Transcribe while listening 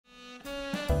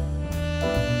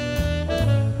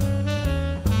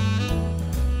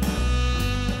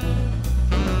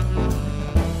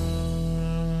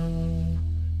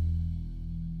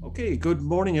Okay, good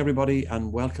morning, everybody,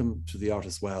 and welcome to The Art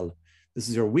as Well. This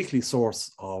is your weekly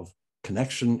source of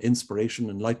connection, inspiration,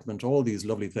 enlightenment, all these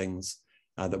lovely things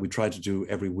that we try to do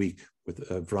every week with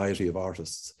a variety of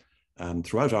artists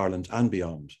throughout Ireland and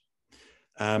beyond.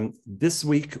 This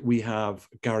week, we have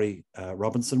Gary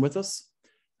Robinson with us,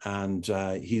 and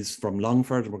he's from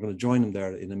Longford, and we're going to join him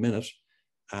there in a minute.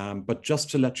 But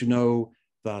just to let you know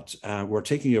that we're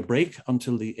taking a break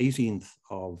until the 18th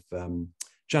of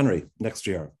January next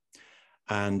year.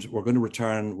 And we're going to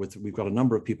return with, we've got a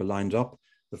number of people lined up.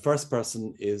 The first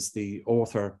person is the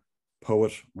author,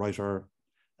 poet, writer,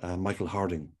 Michael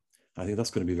Harding. I think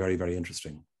that's going to be very, very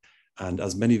interesting. And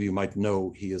as many of you might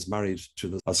know, he is married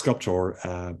to a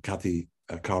sculptor, Kathy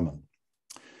Carman.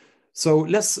 So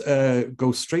let's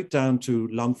go straight down to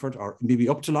Longford, or maybe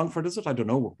up to Longford, is it? I don't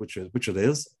know which it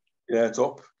is. Yeah, it's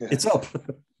up. Yeah. It's up.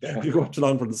 Yeah. You go up to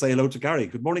Longford and say hello to Gary.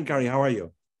 Good morning, Gary. How are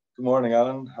you? Good morning,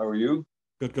 Alan. How are you?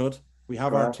 Good, good. We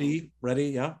have our tea ready,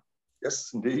 yeah?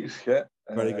 Yes, indeed, yeah.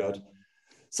 Very good.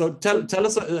 So tell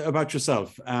us about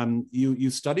yourself. You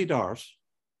studied art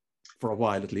for a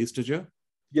while at least, did you?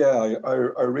 Yeah, I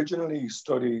originally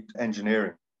studied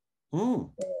engineering,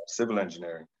 civil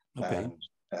engineering. Okay.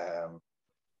 And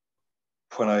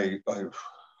when I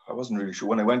wasn't really sure.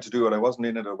 When I went to do it, I wasn't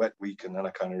in it a wet week, and then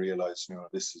I kind of realized,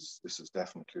 this is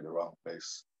definitely the wrong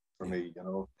place for me,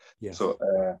 Yes. So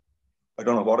I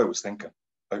don't know what I was thinking.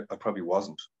 I probably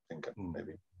wasn't thinking,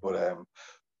 maybe. But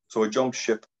so I jumped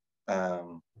ship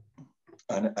and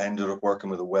I ended up working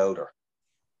with a welder,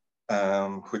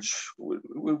 which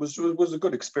was a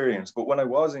good experience. But when I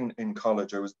was in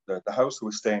college, I was the house I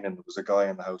was staying in, there was a guy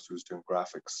in the house who was doing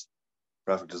graphic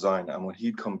design. And when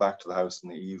he'd come back to the house in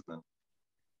the evening,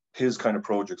 his kind of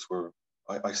projects were,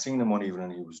 I seen him one evening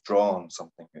and he was drawing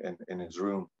something in his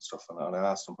room and stuff. And I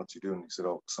asked him, what's he doing? He said,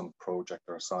 oh, some project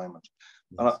or assignment.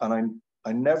 Yes. And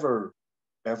I never,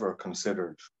 ever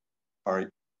considered, or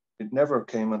it never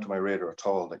came into my radar at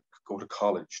all, like go to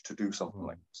college to do something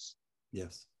like this.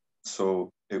 Yes.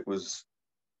 So it was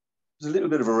a little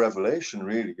bit of a revelation,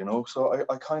 really, So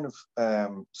I kind of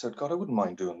said, God, I wouldn't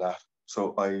mind doing that.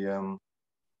 So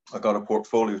I got a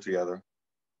portfolio together,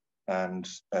 and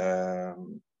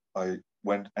I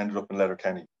ended up in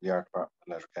Letterkenny, the art department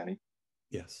in Letterkenny.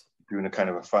 Yes. Doing a kind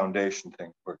of a foundation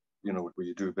thing where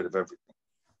you do a bit of everything.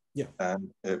 Yeah. And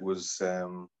it was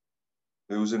an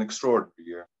extraordinary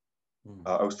year.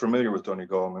 I was familiar with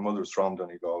Donegal. My mother was from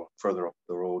Donegal, further up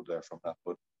the road there from that.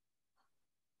 But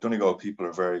Donegal people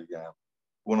are very.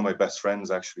 One of my best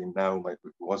friends, actually, now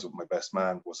wasn't my best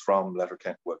man, was from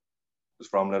Letterkenny. Was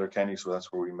from Letterkenny, so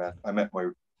that's where we met. I met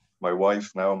my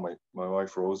wife now, my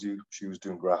wife Rosie. She was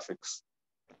doing graphics.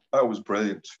 That was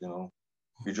brilliant. You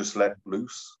just let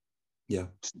loose. Yeah.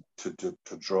 To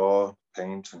draw,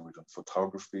 paint, and we done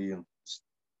photography and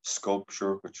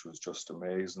sculpture, which was just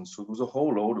amazing. So there was a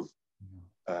whole load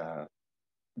of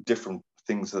different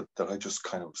things that I just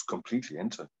kind of was completely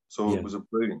into. So It was a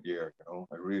brilliant year,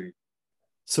 I really.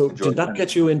 So did that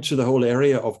get you into the whole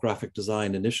area of graphic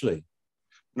design initially?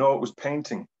 No, it was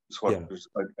painting. Is what it was.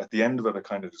 At the end of it, I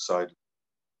kind of decided.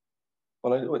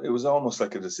 Well, it was almost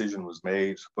like a decision was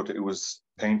made, but it was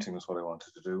painting was what I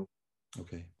wanted to do.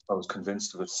 Okay. I was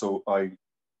convinced of it. So I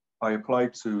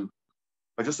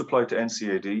just applied to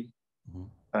NCAD,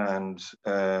 and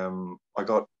I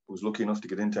was lucky enough to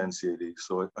get into NCAD.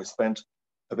 So I spent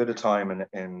a bit of time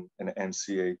in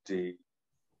NCAD,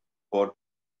 but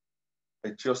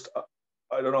it just,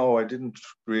 I don't know, I didn't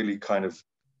really kind of,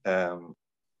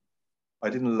 I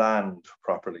didn't land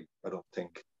properly, I don't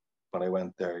think, when I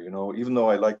went there, even though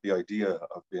I liked the idea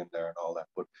of being there and all that,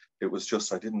 but it was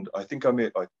just, like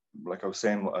I was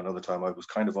saying another time, I was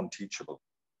kind of unteachable.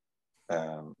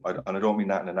 And I don't mean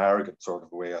that in an arrogant sort of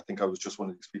a way. I think I was just one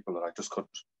of these people that I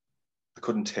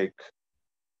couldn't take.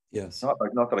 Yes. Not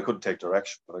that I couldn't take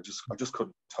direction, but I just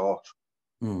couldn't taught,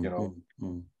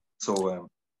 So,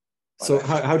 so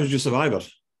how did you survive it?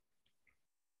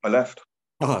 I left.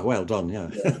 Ah, well done. Yeah.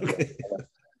 Okay.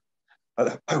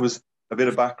 I was a bit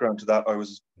of background to that. I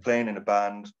was playing in a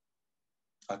band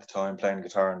at the time, playing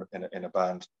guitar in a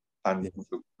band, and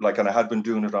and I had been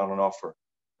doing it on and off for,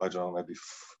 I don't know, maybe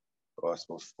I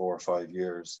suppose 4 or 5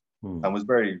 years, and was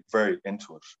very, very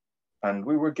into it. And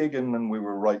we were gigging and we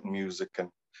were writing music,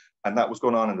 and that was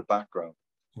going on in the background.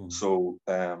 So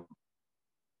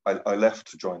I left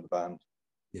to join the band.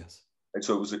 Yes. And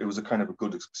so it was a kind of a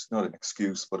good, not an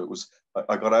excuse, but it was,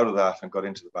 I got out of that and got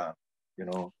into the band,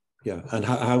 Yeah. And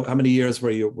how many years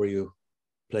were you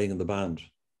playing in the band?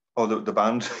 Oh, the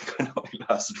band kind of only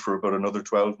lasted for about another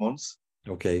 12 months.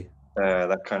 Okay.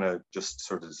 That kind of just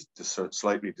sort of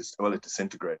slightly, it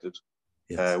disintegrated.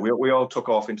 Yes. We all took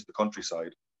off into the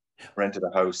countryside, rented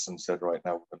a house, and said, right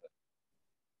now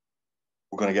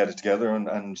we're going to get it together,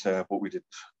 and what we did,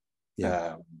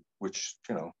 which,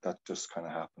 you know, that just kind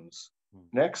of happens.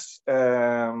 Next,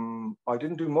 I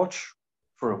didn't do much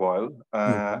for a while,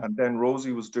 and then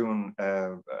Rosie was doing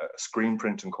a screen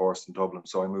printing course in Dublin,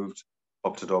 so I moved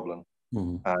up to Dublin.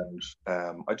 And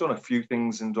I'd done a few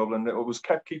things in Dublin. It was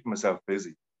kept keeping myself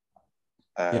busy.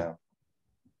 But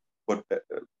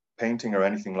painting or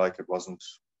anything like it was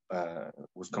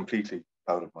completely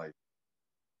out of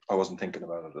I wasn't thinking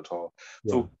about it at all.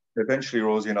 Yeah. So eventually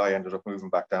Rosie and I ended up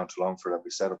moving back down to Longford, and we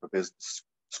set up a business,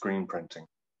 screen printing,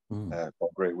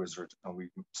 called Grey Wizard, and we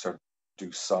started to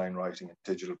do sign writing and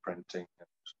digital printing and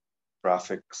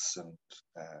graphics, and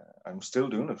I'm still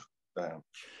doing it.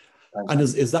 And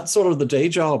is that sort of the day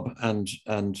job? And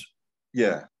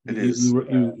yeah, it is.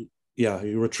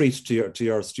 You retreat to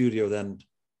your studio then.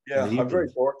 Yeah, I'm very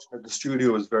fortunate. The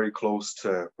studio is very close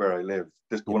to where I live.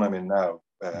 The one I'm in now.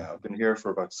 I've been here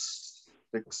for about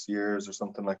 6 years or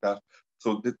something like that.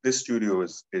 So this studio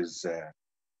is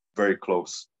very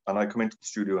close, and I come into the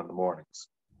studio in the mornings.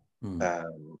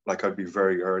 Like I'd be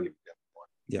very early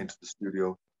into the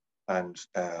studio, and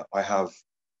I've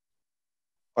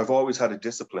always had a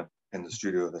discipline in the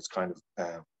studio that's kind of,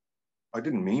 I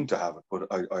didn't mean to have it, but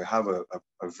I have a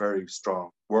very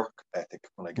strong work ethic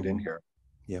when I get in here.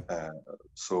 Yeah.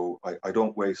 So I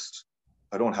don't waste,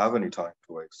 I don't have any time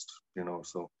to waste, you know.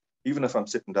 So even if I'm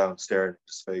sitting down staring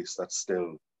into space, that's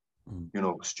still, you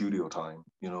know, studio time,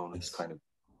 you know, and it's kind of,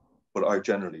 but I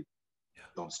generally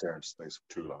don't stare into space for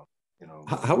too long, you know.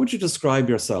 How would you describe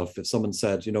yourself if someone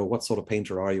said, you know, what sort of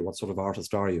painter are you? What sort of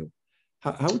artist are you?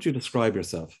 How would you describe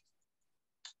yourself?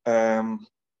 I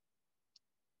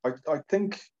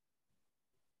think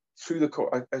through the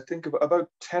course, I think about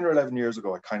 10 or 11 years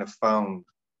ago, I kind of found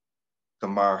the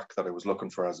mark that I was looking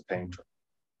for as a painter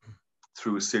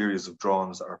through a series of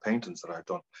drawings or paintings that I'd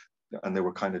done. And they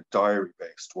were kind of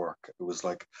diary-based work. It was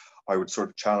like I would sort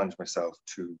of challenge myself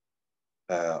to,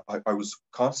 I was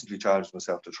constantly challenging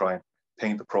myself to try and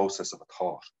paint the process of a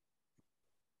thought.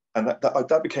 And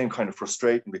that became kind of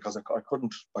frustrating because I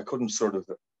couldn't sort of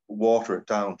water it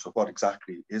down to what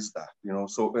exactly is that, you know.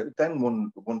 So then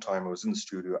one time I was in the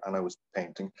studio and I was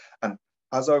painting, and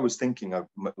as I was thinking of,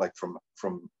 like, from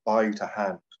eye to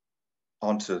hand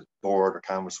onto board or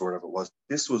canvas or whatever it was,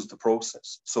 this was the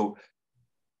process. So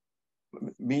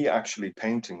me actually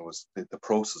painting was the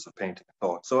process of painting a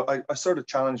thought. So I sort of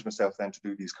challenged myself then to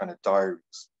do these kind of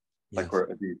diaries, like where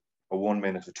it'd be a 1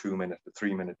 minute, a 2 minute, a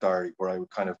 3 minute diary, where I would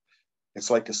kind of, it's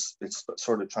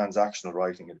sort of transactional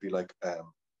writing. It'd be like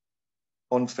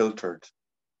unfiltered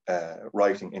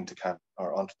writing into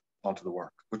or onto the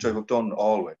work, which I've done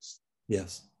always.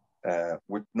 Yes.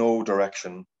 With no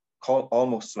direction,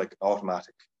 almost like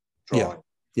automatic drawing.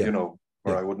 You know,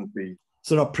 where I wouldn't be.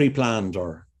 So not pre-planned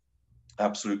or.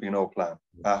 Absolutely no plan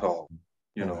at all.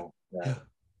 You know,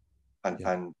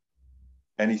 and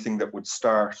anything that would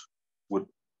start would,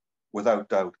 without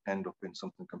doubt, end up in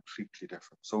something completely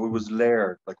different. So it was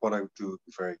layered. Like what I would do would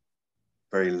be very,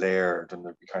 very layered, and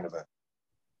there'd be kind of a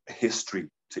history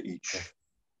to each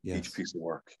piece of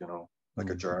work, you know, like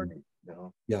a journey, you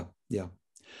know. Yeah.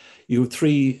 You have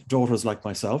 3 daughters like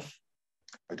myself.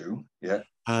 I do, yeah.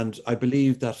 And I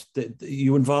believe that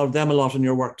you involve them a lot in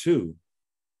your work too.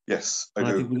 Yes, I do.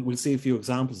 I think we'll see a few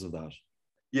examples of that.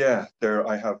 Yeah,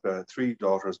 I have 3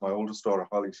 daughters. My oldest daughter,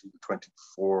 Holly, she'll be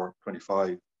 24,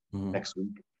 25 next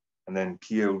week. And then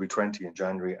Kia will be 20 in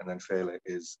January. And then Fela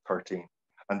is 13.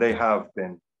 And they have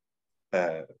been,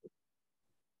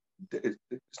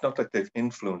 it's not like they've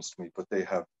influenced me, but they've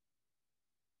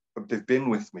been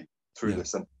with me through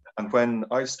this. And when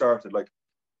I started, like,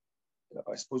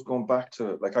 I suppose going back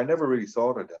to, like, I never really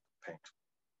thought I'd paint.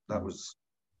 That was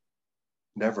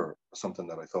never something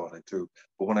that I thought I'd do.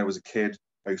 But when I was a kid,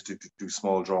 I used to do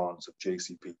small drawings of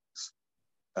JCPs,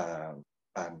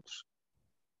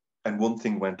 and one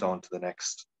thing went on to the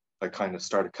next. I kind of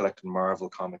started collecting Marvel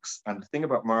comics. And the thing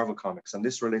about Marvel comics, and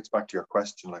this relates back to your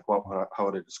question, like how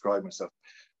would I describe myself?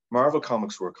 Marvel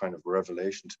comics were kind of a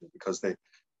revelation to me because they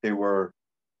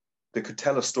could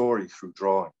tell a story through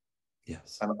drawing.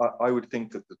 Yes. And I would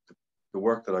think that the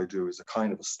work that I do is a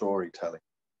kind of a storytelling,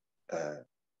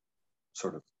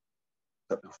 sort of,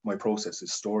 my process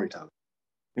is storytelling.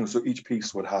 You know, so each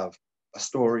piece would have a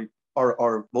story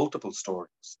or multiple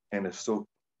stories in it. So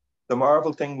the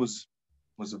Marvel thing was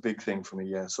a big thing for me.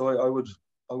 Yeah. So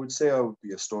I would say I would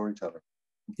be a storyteller.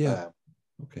 Yeah.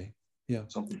 Okay. Yeah.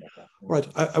 Something like that. Right.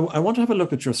 I want to have a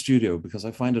look at your studio because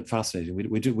I find it fascinating.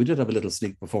 We did have a little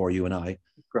sneak before, you and I,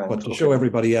 but to show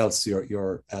everybody else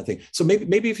your thing. So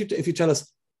maybe if you tell us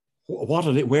what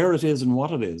it is, where it is and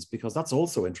what it is, because that's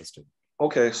also interesting.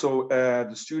 Okay, so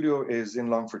the studio is in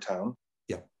Longford Town.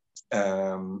 Yeah.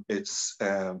 It's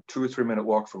 2 or 3 minute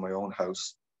walk from my own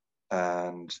house,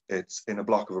 and it's in a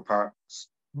block of apartments.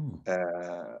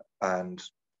 And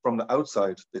from the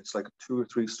outside, it's like a 2 or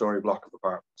 3 story block of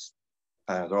apartments.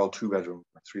 They're all 2-bedroom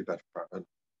or 3-bedroom apartment.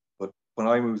 But when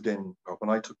I moved in, or when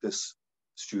I took this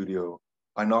studio,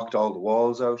 I knocked all the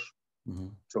walls out,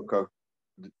 took out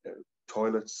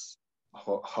toilets,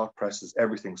 hot presses,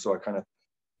 everything. So I kind of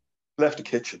left a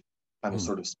kitchen and a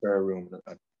sort of spare room,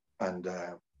 and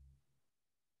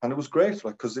it was great.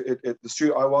 Like, because the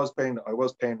studio, I was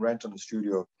paying rent on the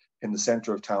studio in the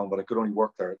center of town, but I could only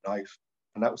work there at night,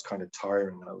 and that was kind of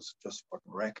tiring, and I was just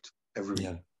fucking wrecked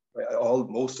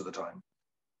most of the time.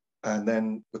 And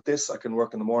then with this, I can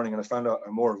work in the morning, and I found out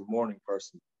I'm more of a morning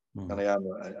person than I am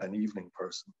an evening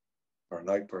person or a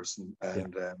night person,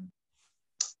 and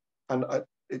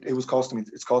it was costing me.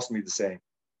 It's costing me the same.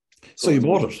 So you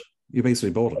bought it. You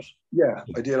basically bought it. Yeah,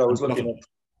 I did. I was looking at.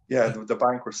 Yeah, the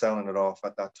bank were selling it off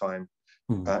at that time,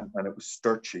 and it was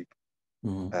dirt cheap.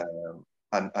 And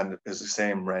it's the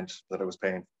same rent that I was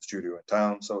paying for the studio in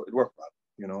town, so it worked well,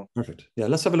 you know. Perfect. Yeah,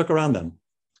 let's have a look around then.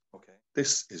 Okay,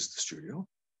 this is the studio.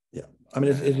 Yeah, I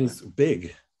mean it is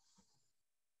big.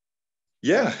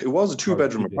 Yeah, it was a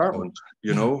 2-bedroom apartment.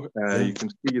 You know, you can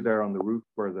see there on the roof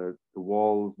where the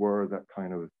walls were that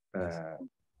kind of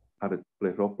had it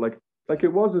split up. Like it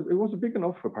was a big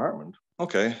enough apartment.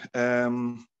 Okay,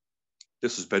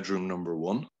 this is bedroom number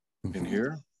 1 in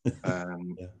here. I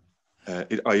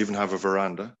even have a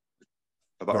veranda,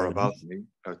 or a balcony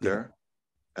out there.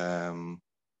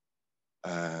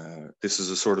 This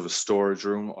is a sort of a storage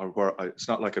room, where it's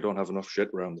not like I don't have enough shit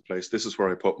around the place. This is where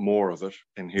I put more of it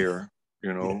in here,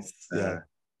 you know.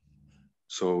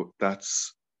 So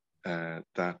that's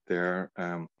that there.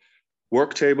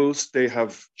 Work tables, they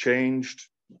have changed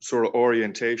sort of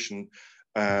orientation.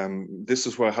 This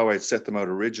is how I set them out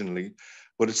originally,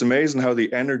 but it's amazing how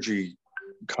the energy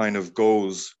kind of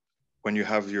goes when you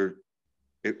have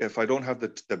if I don't have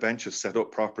the benches set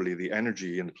up properly, the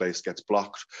energy in the place gets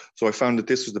blocked. So I found that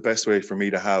this was the best way for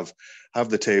me to have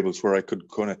the tables where I could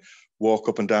kind of walk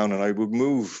up and down, and I would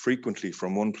move frequently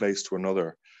from one place to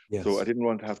another. So I didn't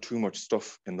want to have too much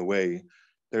stuff in the way.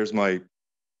 There's my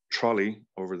trolley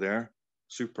over there.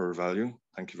 Super value.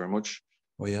 Thank you very much.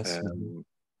 Oh, yes.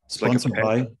 Sponsored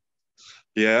by.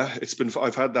 Yeah,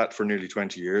 I've had that for nearly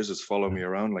 20 years. It's followed me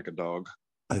around like a dog.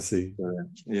 I see.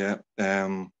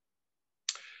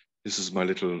 This is my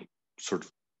little sort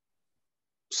of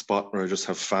spot where I just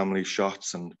have family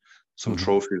shots and some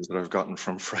trophies that I've gotten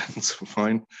from friends of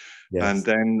mine. And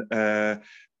then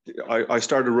I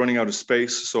started running out of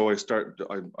space, so I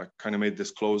kind of made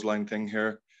this clothesline thing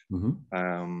here.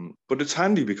 But it's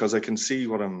handy because I can see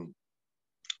what I'm,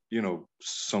 you know,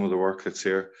 some of the work that's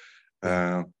here.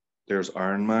 There's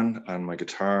Iron Man and my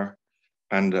guitar,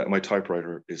 and my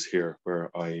typewriter is here, where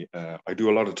I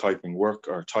do a lot of typing work,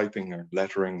 or typing or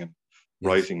lettering and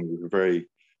writing. Very,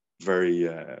 very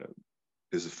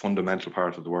is a fundamental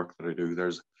part of the work that I do.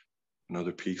 There's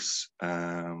another piece,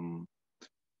 and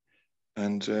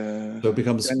so it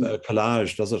becomes a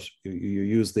collage, does it? You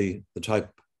use the type.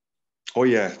 Oh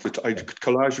yeah,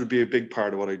 collage would be a big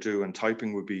part of what I do, and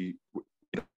typing would be.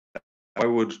 I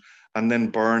would, and then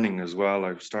burning as well.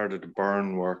 I've started to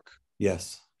burn work.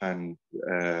 Yes. And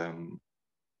that's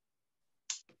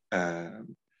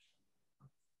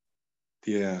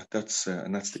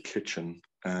the kitchen,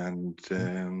 and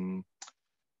so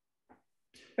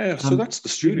that's the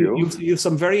studio. You have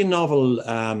some very novel,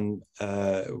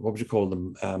 what would you call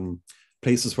them?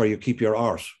 Places where you keep your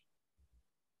art.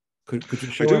 Could you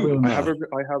show everyone that?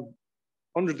 I have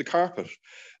under the carpet.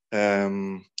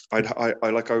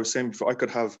 Like I was saying before, I could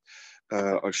have.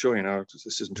 I'll show you now.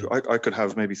 This isn't true. I could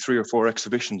have maybe 3 or 4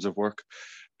 exhibitions of work,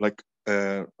 like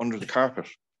under the carpet.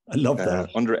 I love that.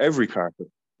 Under every carpet.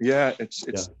 Yeah,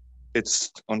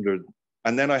 it's under,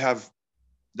 and then I have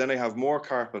more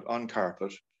carpet on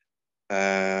carpet,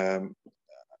 and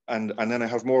then I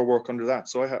have more work under that.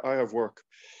 So I have work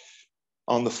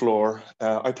on the floor.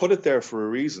 I put it there for a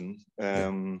reason,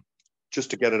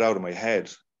 just to get it out of my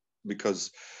head,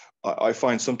 because I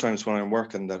find sometimes when I'm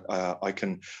working that I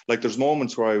can, like, there's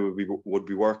moments where I would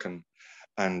be working,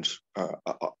 and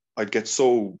I'd get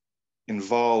so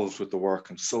involved with the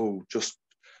work and so just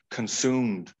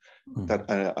consumed that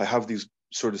I have these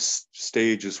sort of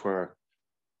stages where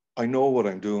I know what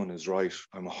I'm doing is right.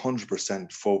 I'm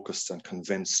 100% focused and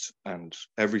convinced, and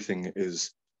everything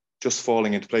is just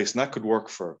falling into place. And that could work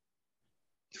for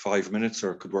 5 minutes,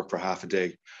 or it could work for half a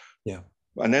day. Yeah.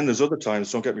 And then there's other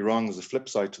times, don't get me wrong, there's a flip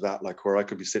side to that, like where I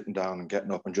could be sitting down and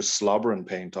getting up and just slobbering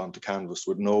paint onto canvas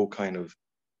with no kind of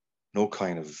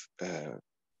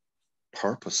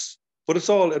purpose. But it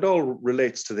all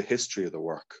relates to the history of the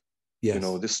work. Yes. You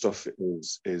know, this stuff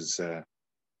is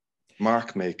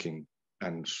mark making,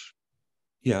 and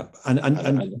yeah,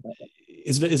 and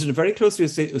is it very closely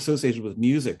associated with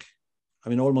music? I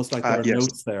mean, almost like there are yes.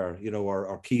 notes there, you know,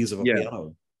 or keys of a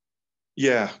piano.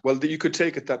 Yeah, well, you could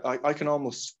take it that I can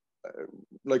almost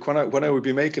like when I would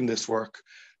be making this work,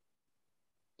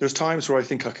 there's times where I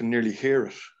think I can nearly hear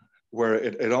it, where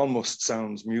it almost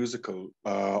sounds musical,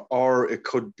 or it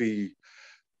could be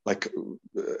like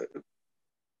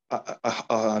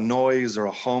a noise or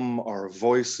a hum or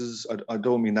voices. I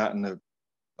don't mean that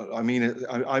I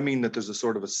mean that there's a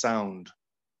sort of a sound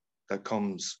that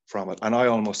comes from it, and I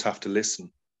almost have to listen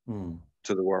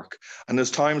to the work. And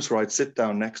there's times where I'd sit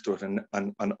down next to it and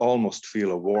almost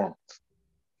feel a warmth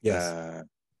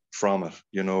from it,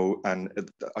 you know. And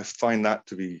I find that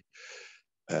to be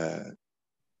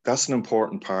that's an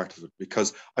important part of it,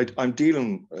 because I think I'm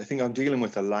dealing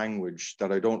with a language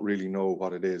that I don't really know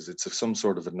what it is. It's some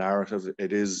sort of a narrative.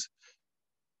 It is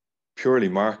purely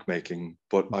mark making,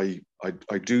 but I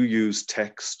do use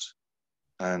text,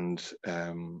 and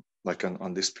like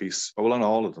on this piece, well, on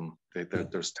all of them,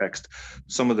 there's text.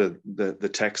 Some of the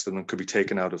text in them could be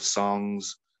taken out of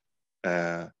songs.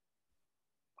 I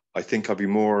think I'll be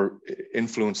more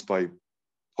influenced by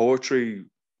poetry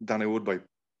than I would by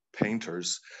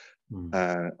painters, and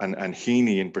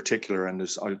Heaney in particular. And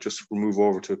I'll just move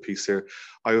over to a piece here.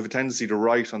 I have a tendency to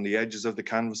write on the edges of the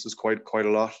canvases quite a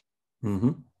lot.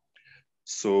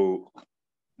 So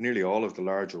nearly all of the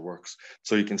larger works.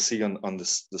 So you can see on the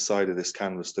side of this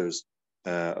canvas, there's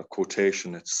a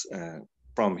quotation. It's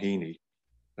from Heaney.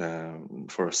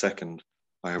 For a second,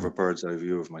 I have a bird's eye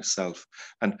view of myself.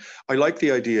 And I like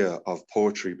the idea of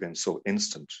poetry being so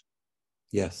instant.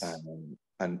 Yes.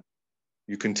 And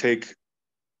you can take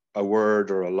a word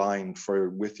or a line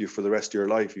with you for the rest of your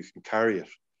life. You can carry it,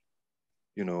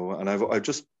 you know. And I've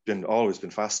just always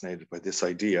been fascinated by this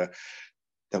idea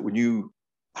that when you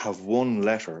have one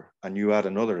letter and you add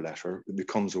another letter, it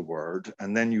becomes a word,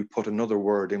 and then you put another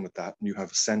word in with that, and you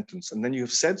have a sentence, and then you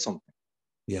have said something.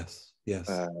 Yes.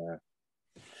 And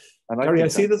Gary, I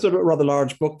see there's a rather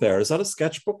large book there. Is that a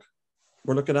sketchbook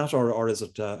we're looking at, or is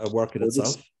it a work in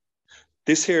itself?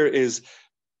 This here is.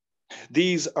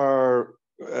 These are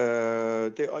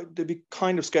they be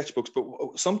kind of sketchbooks,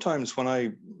 but sometimes when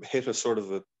I hit a sort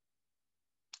of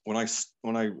when I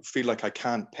feel like I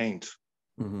can't paint,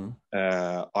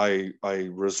 I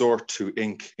resort to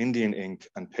ink, Indian ink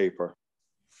and paper,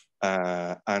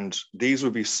 and these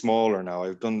would be smaller now.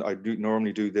 I do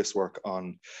normally do this work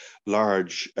on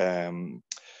large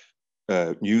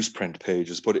newsprint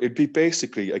pages, but it'd be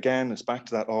basically, again, it's back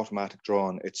to that automatic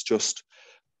drawing. It's just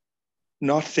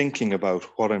not thinking about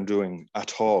what I'm doing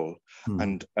at all,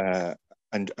 and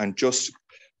just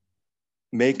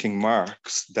making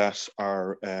marks that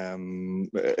are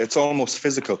it's almost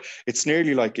physical. It's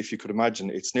nearly like, if you could imagine,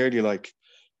 it's nearly like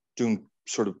doing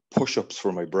sort of push-ups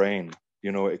for my brain.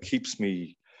 You know, it keeps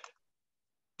me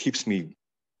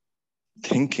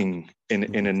thinking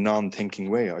in a non-thinking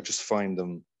way. I just find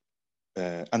them,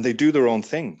 and they do their own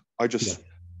thing. I just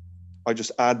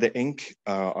add the ink.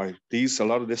 A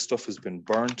lot of this stuff has been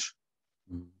burnt.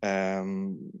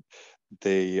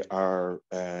 They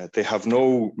have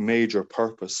no major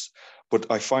purpose, but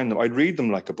I find them. I'd read them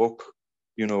like a book,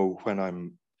 you know. When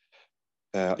I'm,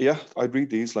 I'd read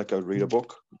these like I'd read a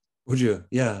book. Would you?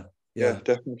 Yeah,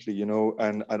 definitely. You know,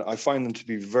 and I find them to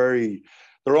be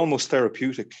they're almost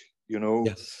therapeutic. You know.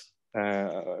 Yes.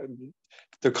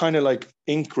 They're kind of like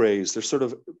ink rays. They're sort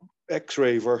of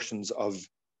X-ray versions of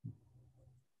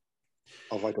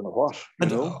I don't know what. You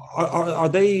know? Are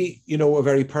they, you know, a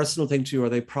very personal thing to you? Are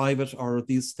they private, or are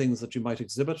these things that you might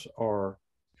exhibit, or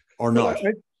not?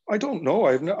 Well, I don't know.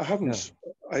 I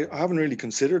haven't really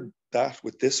considered that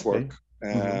with this work.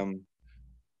 Okay.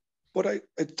 But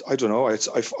I don't know.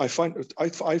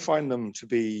 I find them to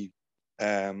be,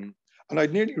 and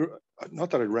I'd nearly, not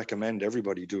that I'd recommend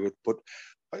everybody do it, but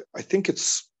I think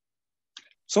it's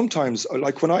sometimes,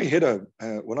 like when I hit a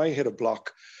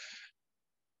block,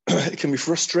 it can be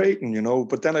frustrating, you know.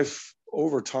 But then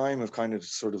over time I've kind of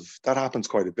sort of, that happens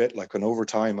quite a bit. Like, and over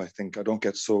time I think I don't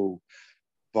get so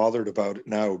bothered about it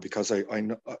now, because I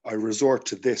resort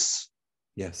to this.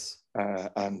 Yes.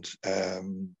 And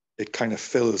it kind of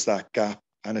fills that gap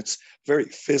and it's very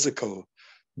physical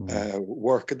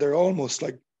work. They're almost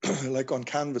like like on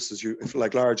canvases,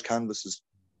 like large canvases.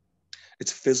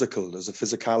 It's physical. There's a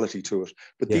physicality to it,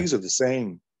 but these are the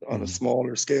same on a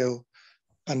smaller scale,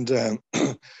 and and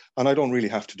I don't really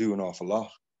have to do an awful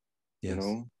lot. Yes. You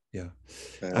know. Yeah.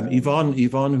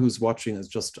 Yvonne, who's watching, has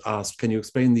just asked, can you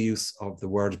explain the use of the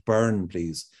word burn,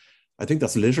 please? I think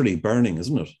that's literally burning,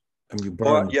 isn't it? I mean, you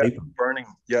burn paper. Burning.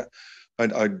 Yeah,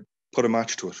 I'd put a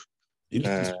match to it.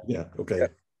 Yeah. Okay.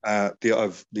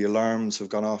 The alarms have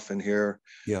gone off in here.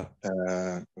 Yeah.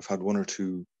 I've had one or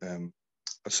two. I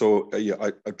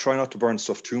try not to burn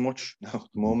stuff too much now at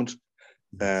the moment.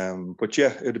 But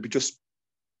yeah, it'd be just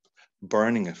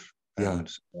burning it.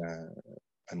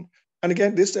 And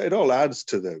again, it all adds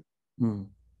to the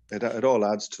it all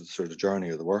adds to the sort of journey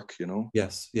of the work, you know.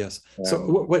 Yes. So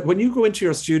when you go into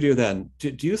your studio, then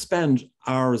do you spend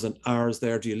hours and hours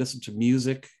there? Do you listen to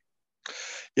music?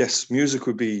 Yes, music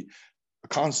would be a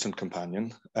constant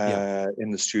companion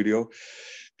in the studio.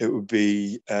 It would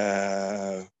be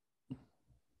a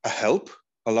help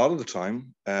a lot of the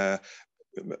time.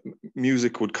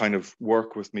 Music would kind of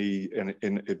work with me in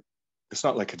it. It's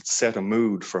not like it set a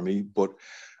mood for me, but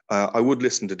I would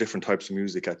listen to different types of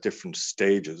music at different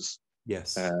stages.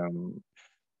 Yes.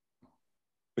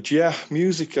 But yeah,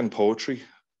 music and poetry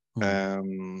are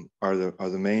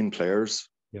the main players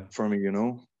for me, you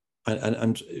know.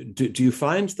 And do you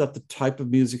find that the type of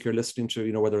music you're listening to,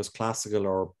 you know, whether it's classical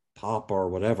or pop or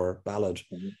whatever, ballad,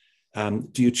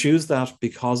 do you choose that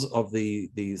because of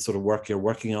the sort of work you're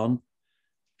working on?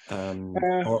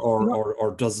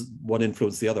 Or does one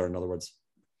influence the other, in other words?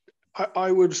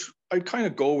 I'd kind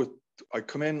of go with, I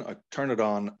come in, I turn it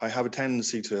on. I have a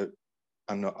tendency to,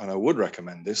 and I would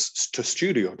recommend this, to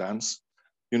studio dance,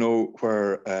 you know,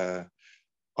 where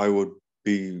I would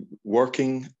be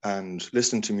working and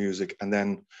listening to music, and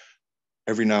then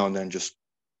every now and then just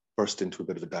burst into a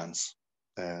bit of a dance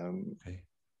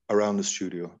around the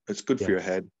studio. It's good for your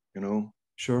head, you know.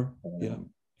 Sure.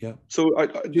 Yeah. So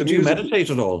do you meditate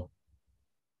at all?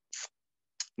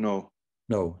 No,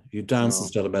 you dance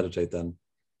instead of meditate then.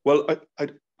 Well,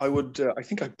 I would I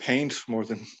think I paint more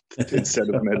than instead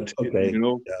of meditate. You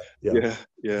know.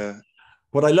 Yeah.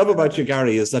 What I love about you,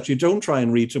 Gary, is that you don't try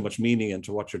and read too much meaning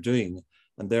into what you're doing,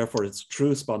 and therefore it's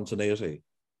true spontaneity.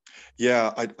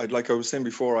 Yeah, I'd like I was saying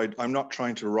before, I'm not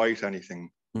trying to write anything.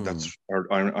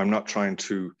 I'm not trying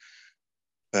to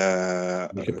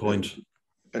make a point.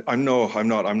 I'm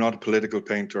not a political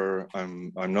painter.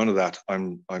 I'm none of that.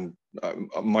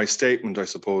 My statement, I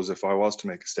suppose, if I was to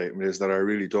make a statement, is that I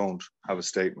really don't have a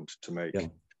statement to make.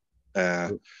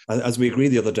 As we agreed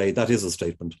the other day, that is a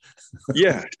statement.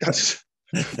 Yeah,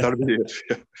 that'd be it.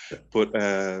 Yeah.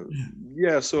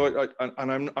 But so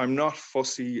I'm not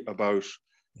fussy about.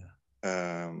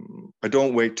 I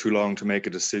don't wait too long to make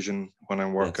a decision when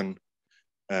I'm working.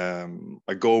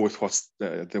 I go with what's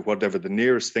whatever the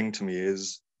nearest thing to me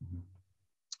is.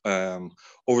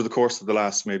 Over the course of the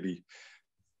last maybe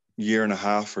year and a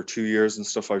half or 2 years and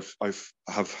stuff, I've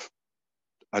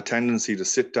a tendency to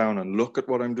sit down and look at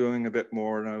what I'm doing a bit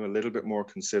more now, a little bit more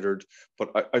considered. But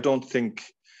I don't think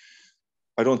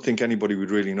anybody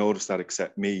would really notice that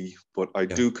except me. But I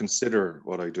do consider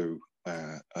what I do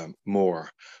more.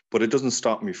 But it doesn't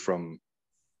stop me from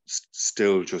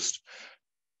still just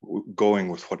going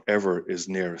with whatever is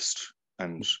nearest.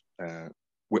 And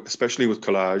especially with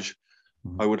collage,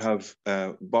 I would have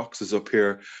boxes up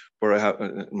here where I have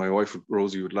my wife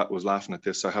Rosie was laughing at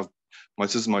this.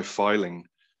 This is my filing.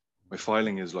 My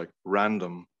filing is like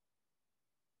random,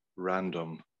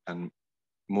 and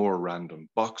more random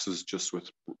boxes just with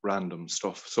random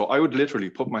stuff. So I would literally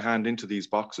put my hand into these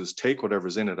boxes, take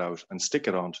whatever's in it out, and stick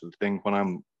it onto the thing when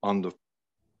I'm on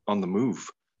the move.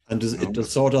 And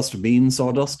does sawdust mean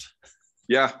sawdust?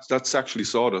 Yeah, that's actually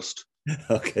sawdust.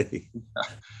 Okay.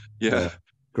 Yeah.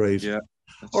 Great. Yeah.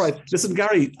 All right. Listen,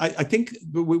 Gary, I think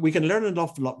we can learn an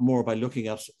awful lot more by looking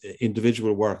at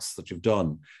individual works that you've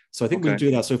done. So I think we'll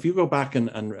do that. So if you go back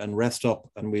and rest up,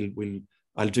 and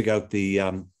I'll dig out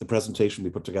the presentation we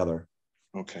put together.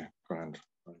 Okay, grand.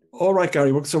 All right,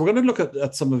 Gary. So we're going to look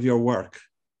at some of your work,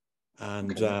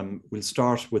 and we'll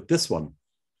start with this one.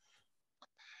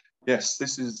 Yes,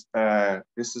 this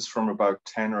is from about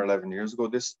 10 or 11 years ago.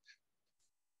 This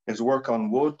is work on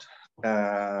wood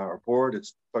or board.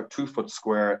 It's about 2 foot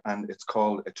square, and it's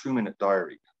called a 2-minute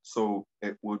diary. So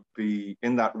it would be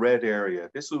in that red area.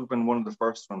 This would have been one of the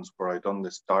first ones where I'd done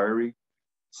this diary.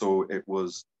 So it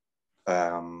was,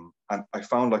 and I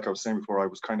found, like I was saying before, I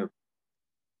was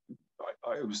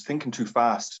thinking too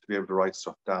fast to be able to write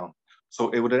stuff down. So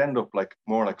it would end up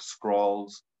more like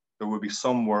scrawls. There would be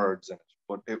some words in it,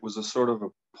 but it was a sort of a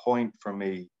point for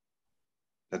me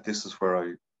that this is where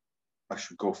I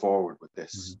should go forward with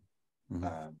this.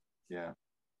 Yeah.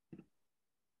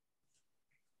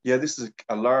 Yeah, this is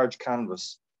a large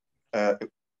canvas.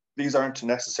 These aren't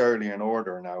necessarily in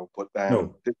order now, but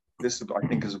no. this I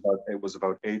think it was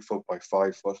about 8 foot by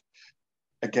 5 foot.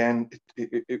 Again,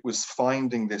 it was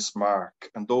finding this mark,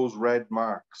 and those red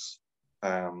marks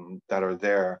that are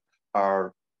there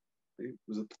are,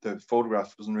 the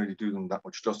photograph doesn't really do them that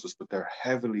much justice, but they're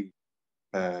heavily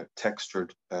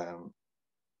textured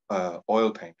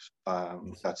oil paint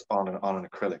that's on an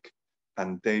acrylic,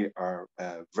 and they are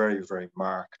very, very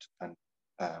marked, and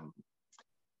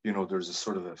you know, there's a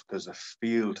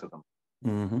feel to them.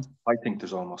 I think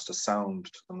there's almost a sound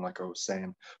to them, like I was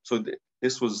saying. So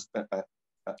this was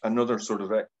another sort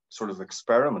of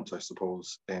experiment, I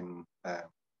suppose, in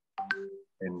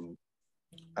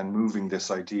and moving this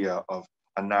idea of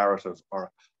a narrative or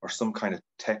some kind of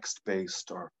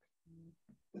text-based, or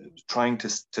trying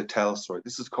to tell a story.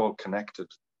 This is called Connected,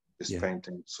 this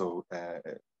painting. So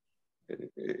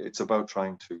it's about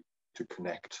trying to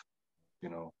connect, you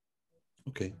know.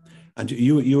 Okay. And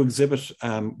you exhibit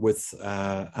with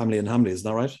Hamley and Hamley, isn't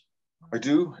that right? I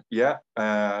do, yeah.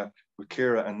 With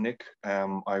Ciara and Nick.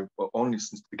 I only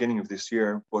since the beginning of this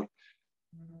year, but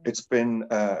it's been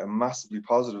a massively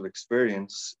positive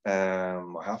experience. I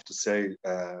have to say,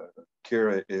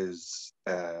 Ciara is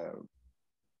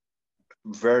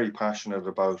very passionate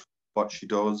about what she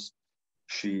does.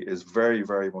 She is very,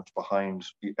 very much behind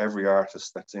every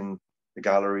artist that's in the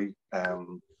gallery.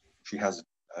 She has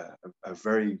a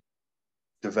very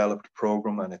developed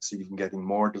program, and it's even getting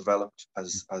more developed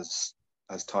as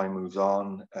time moves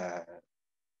on.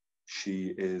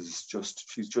 She's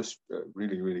just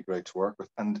really, really great to work with,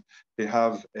 and they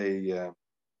have I'm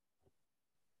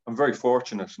very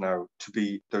fortunate now to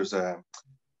be, there's a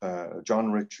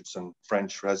John Richardson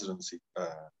French Residency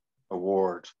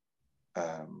Award,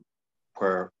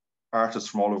 where artists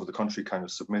from all over the country kind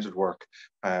of submitted work.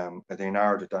 They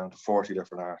narrowed it down to 40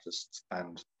 different artists,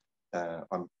 and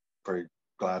I'm very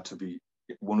glad to be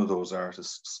one of those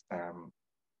artists.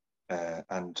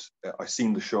 And I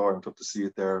seen the show. I went up to see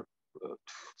it there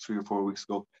 3 or 4 weeks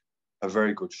ago. A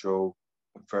very good show,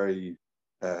 a very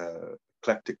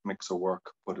eclectic mix of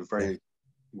work, but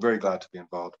very glad to be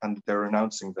involved. And they're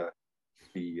announcing the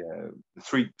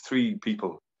three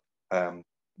people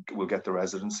will get the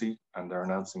residency, and they're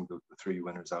announcing the 3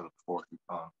 winners out of 40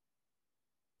 on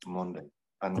Monday.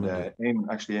 And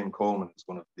Aim Coleman is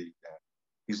one of the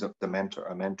he's a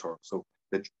mentor. So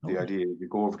the idea is you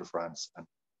go over to France and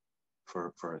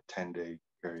for a 10-day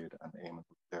period, and Aim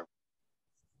there.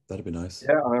 That'd be nice.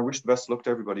 Yeah, and I wish the best of luck to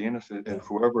everybody in it. If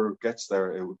whoever gets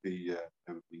there, it would be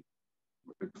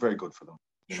very good for them.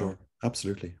 Sure,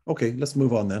 absolutely. Okay, let's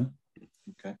move on then.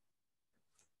 Okay.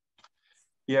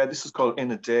 Yeah, this is called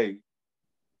In a Day.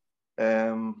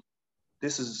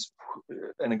 This is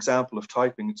an example of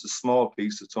typing. It's a small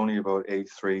piece. It's only about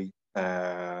A3,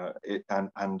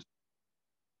 and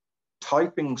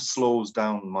typing slows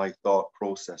down my thought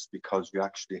process because you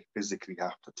actually physically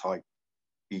have to type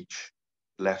each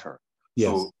letter. Yes.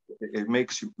 So it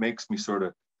makes me sort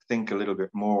of think a little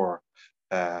bit more.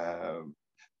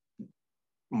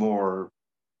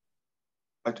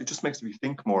 It just makes me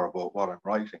think more about what I'm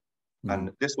writing.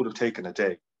 And this would have taken a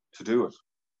day to do it.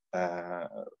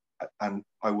 And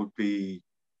I would be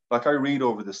like, I read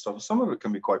over this stuff. Some of it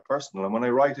can be quite personal. And when I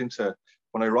write into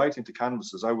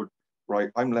canvases, I would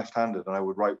write, I'm left-handed, and I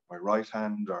would write with my right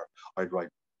hand, or I'd write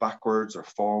backwards or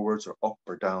forwards or up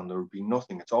or down. There would be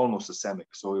nothing. It's almost a semic.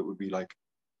 So it would be like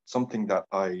something that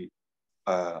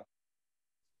I'm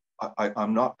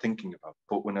not thinking about.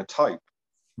 But when I type,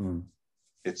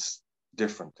 it's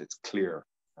different. It's clear.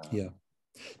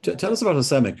 Tell us about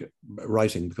asemic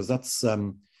writing, because that's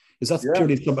is that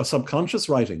purely subconscious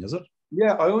writing, is it?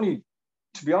 Yeah,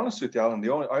 to be honest with you, Alan,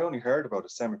 I only heard about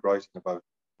asemic writing about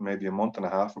maybe a month and a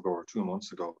half ago or 2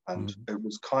 months ago, and it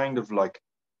was kind of like,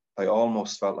 I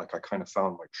almost felt like I kind of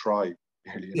found my tribe,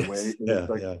 really, in a way.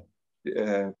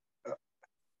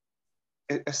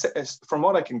 It's, from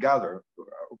what I can gather,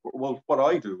 well, what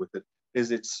I do with it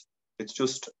is it's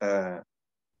just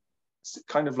it's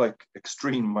kind of like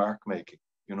extreme mark making.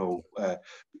 You know, I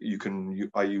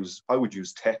would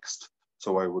use text,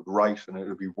 so I would write and it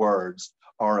would be words,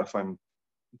 or if I'm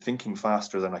thinking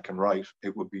faster than I can write,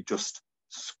 it would be just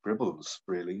scribbles,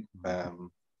 really.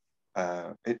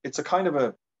 It's a kind of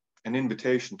an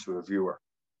invitation to a viewer,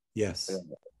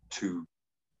 to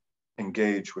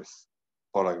engage with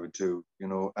what I would do, you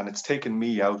know, and it's taken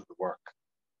me out of the work,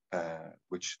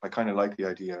 which I kind of like the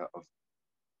idea of,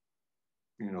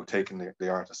 taking the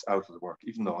artist out of the work,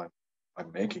 even though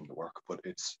I'm making the work, but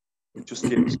it just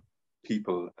gives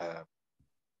people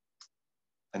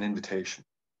an invitation.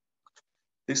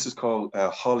 This is called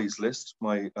Holly's List.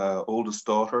 My oldest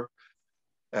daughter,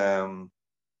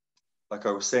 like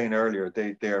I was saying earlier,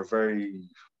 they are very,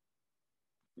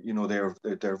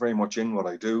 they're very much in what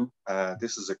I do.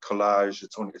 This is a collage.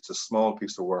 It's a small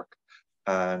piece of work,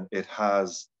 and it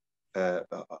has a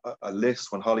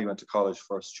list. When Holly went to college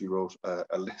first, she wrote a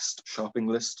shopping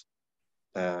list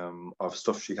of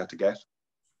stuff she had to get,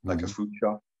 like a food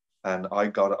shop. And I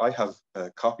have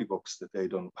copybooks that they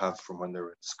don't have from when they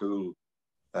were at school,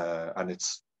 and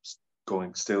it's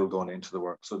still going into the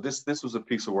work. So this was a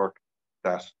piece of work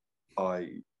that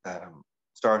I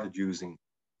started using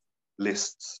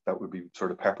lists that would be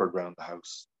sort of peppered around the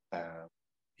house.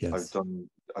 Yes.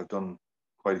 I've done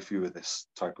quite a few of this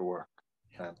type of work,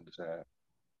 and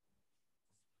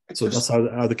so that's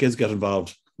how the kids get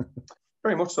involved.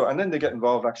 Very much so, and then they get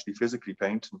involved actually physically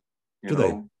painting. Do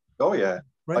they? Oh yeah,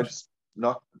 right. I just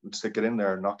stick it in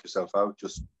there and knock yourself out.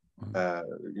 Just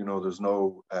there's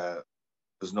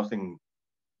nothing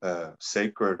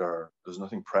sacred, or there's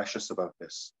nothing precious about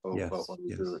this. About what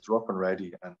we do. It's rough and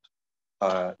ready, and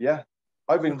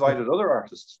I've invited other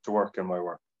artists to work in my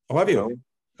work. Oh, have you?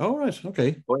 Oh, right.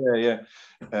 Okay. Oh yeah.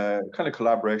 Kind of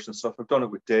collaboration stuff. I've done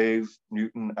it with Dave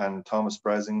Newton and Thomas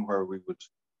Bresing, where we would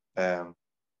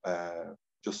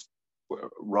just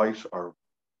write or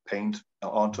paint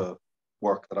onto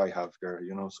work that I have here.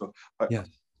 So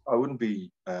I wouldn't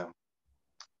be. I'm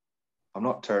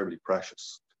not terribly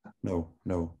precious. No.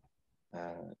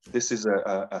 This is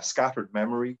a scattered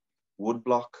memory wood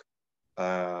block.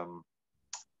 One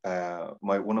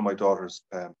of my daughters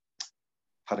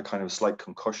had a kind of slight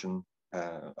concussion.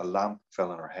 A lamp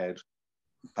fell on her head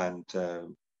and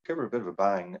gave her a bit of a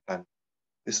bang. And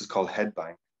this is called Head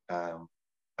Bang.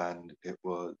 And it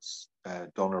was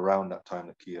done around that time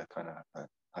that Kia kind of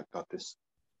had got this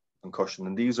concussion.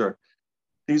 And these are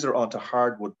onto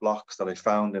hardwood blocks that I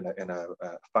found in a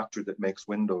factory that makes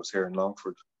windows here in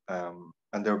Longford. And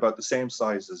they're about the same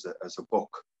size as a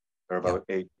book. They're about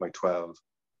 8 by 12.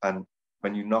 And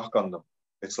when you knock on them,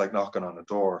 it's like knocking on a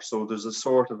door. So there's a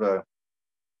sort of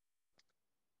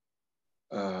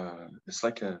it's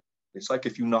like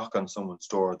if you knock on someone's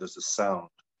door, there's a sound.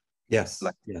 Yes.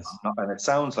 And it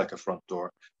sounds like a front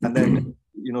door. And then,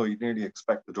 you nearly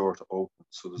expect the door to open.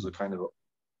 So there's a kind of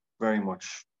very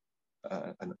much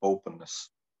an openness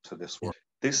to this work.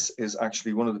 This is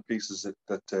actually one of the pieces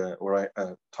that where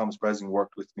Thomas Bresing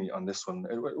worked with me on this one.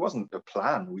 It wasn't a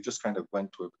plan. We just kind of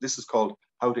went to it. This is called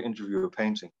How to Interview a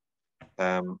Painting.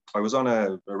 I was on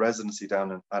a residency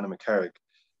down in Annaghmakerrig,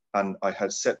 and I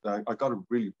got a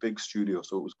really big studio,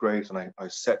 so it was great. And I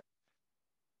set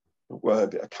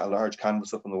a large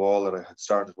canvas up on the wall that I had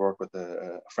started work with.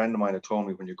 A friend of mine had told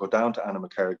me, when you go down to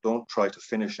Annaghmakerrig, don't try to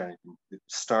finish anything,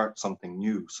 start something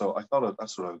new. So I thought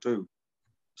that's what I'll do.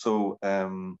 So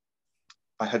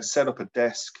I had set up a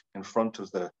desk in front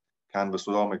of the canvas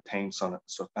with all my paints on it and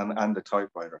stuff, and the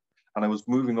typewriter. And I was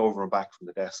moving over and back from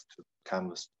the desk to the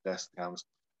canvas,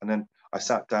 And then I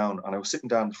sat down, and I was sitting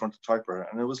down in front of the typewriter,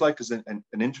 and it was like as an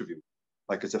interview,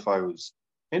 like as if I was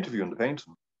interviewing the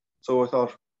painting. So I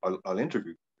thought, I'll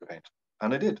interview the painter,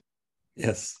 and I did.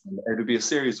 Yes. And it would be a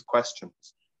series of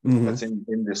questions that's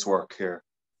in this work here,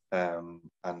 and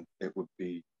it would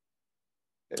be.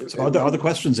 So are the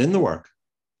questions in the work?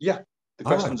 Yeah, the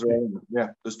questions are in.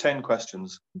 Yeah, there's 10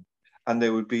 questions, and they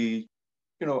would be,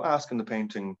 asking the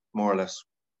painting more or less,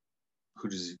 who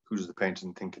does the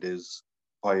painting think it is?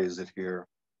 Why is it here?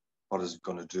 What is it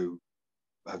going to do?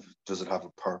 Does it have a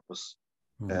purpose?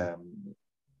 And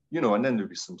then there'd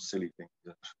be some silly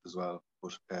things as well.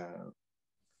 But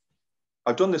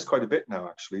I've done this quite a bit now,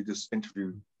 actually, this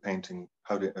interview painting,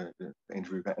 how to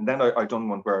interview painting. And then I done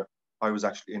one where I was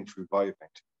actually interviewed by a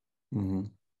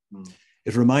painting.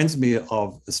 It reminds me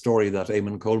of a story that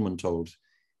Eamon Coleman told.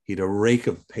 He had a rake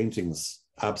of paintings,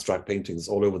 abstract paintings,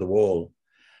 all over the wall.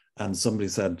 And somebody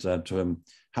said to him,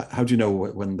 how do you know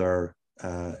when they're,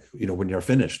 when you're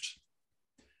finished?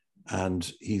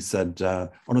 And he said, oh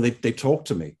no, they talk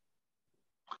to me.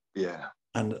 Yeah.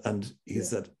 And he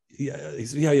said,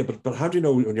 but how do you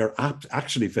know when you're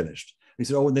actually finished? And he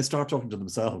said, when they start talking to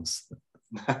themselves.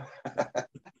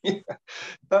 Yeah,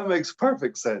 that makes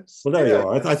perfect sense. Well, there you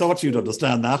are. I thought you'd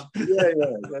understand that. Yeah,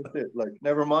 that's it. Like,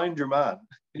 never mind your man.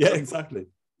 Yeah, exactly.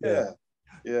 Yeah,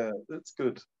 that's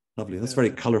good. Lovely. That's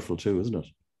very colourful too, isn't it?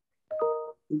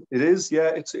 It is.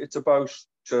 Yeah, it's about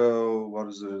what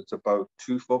is it? It's about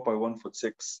 2 foot by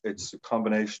 1'6". It's a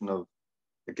combination of,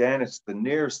 again, it's the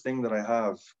nearest thing that I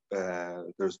have.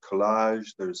 There's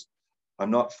collage. I'm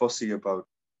not fussy about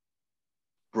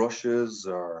brushes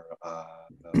or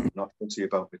not fussy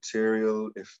about material.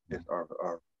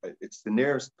 Or it's the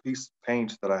nearest piece of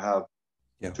paint that I have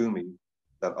to me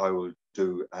that I will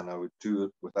do, and I would do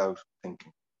it without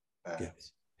thinking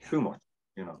too much,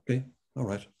 you know. Okay, all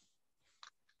right.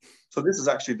 So this is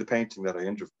actually the painting that I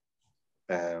interviewed.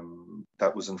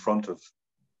 That was in front of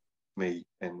me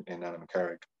in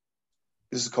Annaghmakerrig.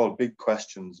 This is called Big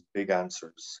Questions, Big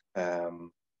Answers.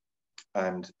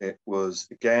 And it was,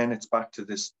 again, it's back to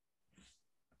this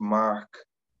mark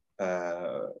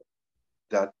that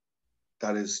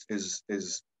is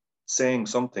saying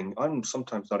something. I'm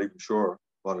sometimes not even sure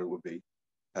what it would be.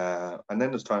 And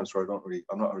then there's times where I'm not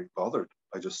really bothered.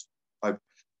 I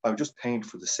would just paint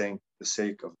for the sake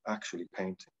of actually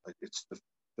painting. Like, it's the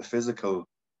physical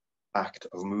act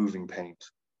of moving paint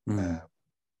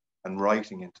and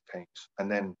writing into paint and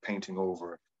then painting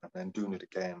over it and then doing it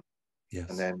again. Yes.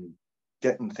 And then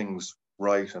getting things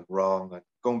right and wrong, and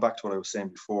going back to what I was saying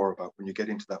before about when you get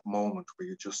into that moment where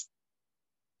you're just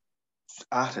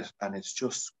at it and it's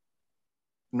just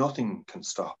nothing can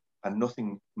stop and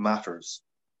nothing matters.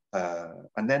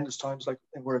 And then there's times like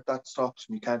where that stops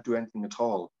and you can't do anything at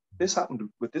all. This happened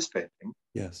with this painting.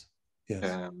 Yes. Yes.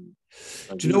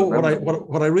 Do you know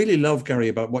what I really love, Gary,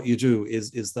 about what you do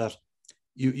is that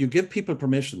you give people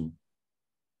permission,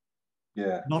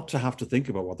 not to have to think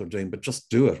about what they're doing, but just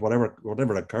do it,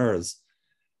 whatever occurs.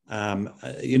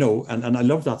 You know, and I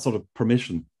love that sort of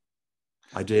permission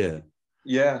idea.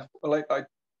 Yeah, well,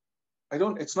 I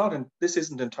don't. It's not. This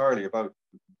isn't entirely about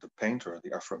the painter.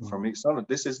 For me, it's not.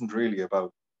 This isn't really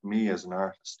about me as an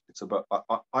artist. It's about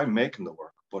I'm making the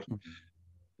work, but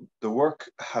the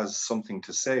work has something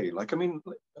to say. Like, I mean,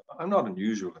 I'm not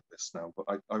unusual at this now, but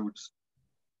I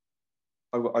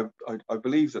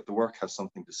believe that the work has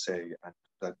something to say, and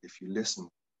that if you listen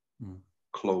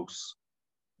close,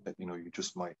 that, you know, you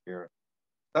just might hear it.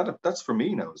 That's for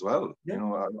me now as well. Yeah. You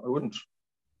know, I wouldn't.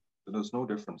 There's no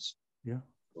difference. Yeah.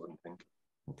 I wouldn't think.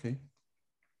 Okay.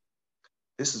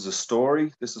 This is a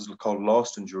story. This is called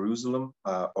Lost in Jerusalem,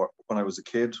 or when I was a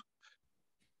kid.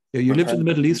 Yeah, you lived in the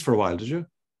Middle East for a while, did you?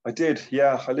 I did,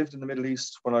 yeah. I lived in the Middle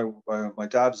East when my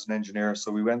dad was an engineer,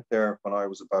 so we went there when I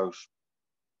was about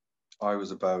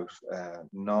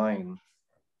 9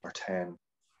 or 10.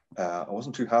 I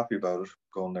wasn't too happy about it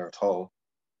going there at all,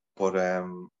 but it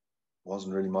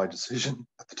wasn't really my decision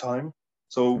at the time.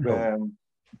 So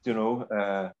you know,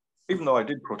 even though I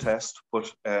did protest,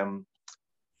 but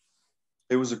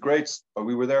it was a great.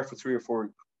 We were there for 3 or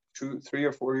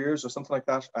 4 years or something like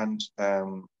that, and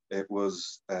it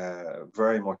was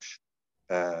very much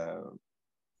an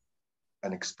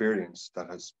experience that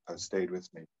has stayed with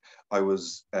me.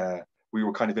 We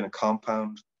were kind of in a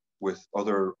compound with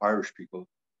other Irish people,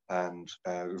 and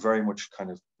very much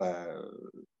kind of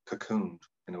cocooned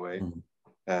in a way,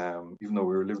 even though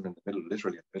we were living in the middle,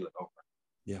 literally in the middle of nowhere.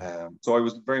 Yeah. So I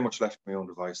was very much left to my own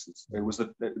devices. It was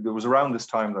around this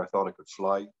time that I thought I could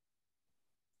fly.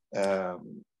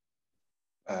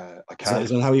 I can't. Is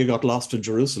that how you got lost in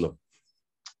Jerusalem?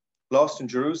 Lost in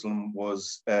Jerusalem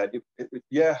was,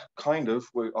 yeah, kind of.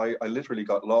 I literally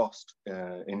got lost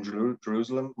in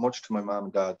Jerusalem, much to my mom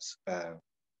and dad's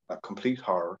complete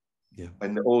horror. Yeah.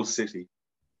 In the old city.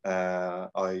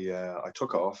 I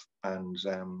took off, and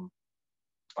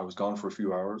I was gone for a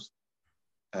few hours.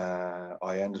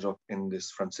 I ended up in this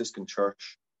Franciscan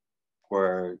church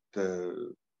where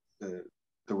there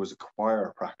was a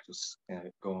choir practice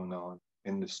going on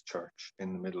in this church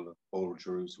in the middle of old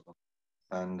Jerusalem,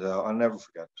 and I'll never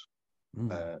forget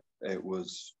it. It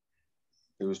was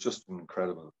just an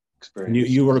incredible experience. And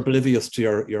you were oblivious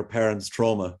to your parents'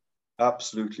 trauma.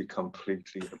 Absolutely,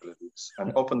 completely oblivious.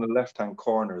 And up in the left-hand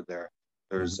corner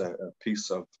there's a piece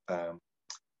of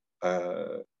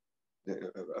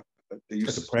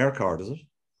it's like a prayer card, is it?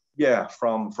 Yeah,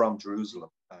 from Jerusalem.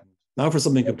 And now for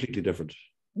something completely different.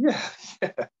 Yeah.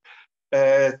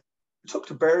 We took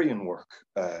to burying work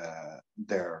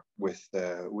there with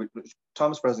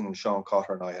Thomas Breslin and Sean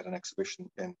Cotter, and I had an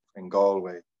exhibition in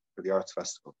Galway for the Arts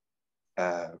Festival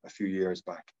a few years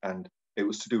back, and it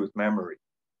was to do with memory.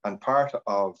 And part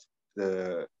of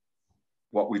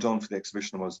what we done for the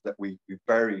exhibition was that we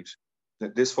buried.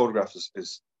 This photograph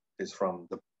is from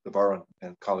the Burren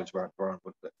in College Burren,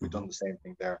 but we've done the same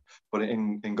thing there. But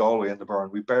in Galway in the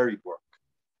Burren, we buried work,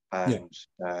 and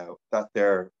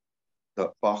the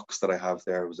box that I have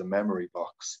there was a memory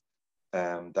box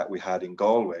that we had in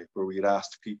Galway, where we had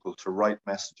asked people to write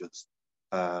messages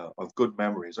of good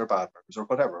memories or bad memories or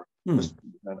whatever,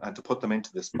 and to put them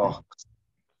into this box.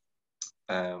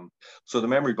 So the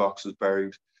memory box was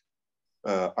buried,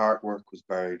 artwork was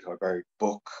buried, I buried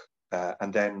book,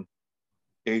 And then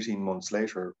 18 months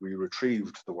later, we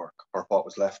retrieved the work, or what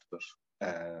was left of it,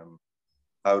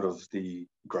 out of the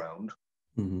ground,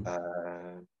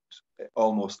 and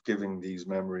almost giving these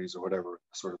memories or whatever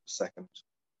sort of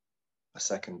a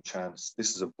second chance.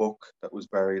 This is a book that was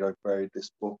buried. I buried this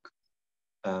book,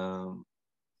 and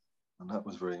that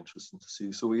was very interesting to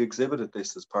see. So we exhibited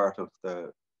this as part of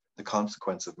the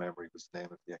Consequence of Memory was the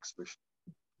name of the exhibition.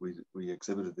 We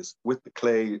exhibited this with the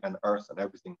clay and earth and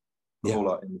everything, the whole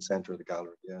lot in the center of the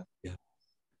gallery. Yeah.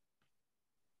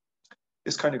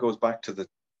 This kind of goes back to the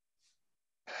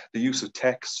use of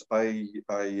text. I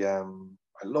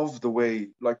love the way,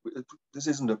 like, this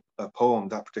isn't a poem,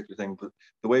 that particular thing, but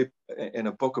the way in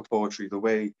a book of poetry, the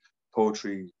way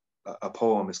poetry, a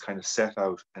poem is kind of set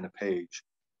out in a page.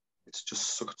 It's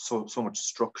just so much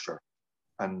structure,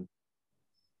 and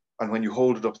when you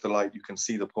hold it up to the light, you can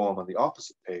see the poem on the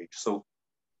opposite page. So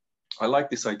I like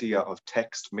this idea of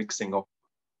text mixing up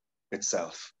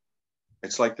itself.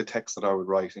 It's like the text that I would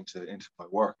write into my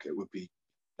work. It would be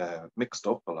mixed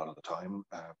up a lot of the time,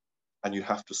 and you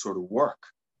have to sort of work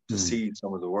to see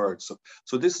some of the words.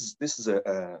 So this is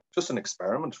a just an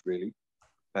experiment, really,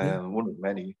 one of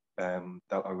many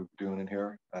that I would be doing in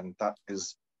here, and I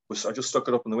just stuck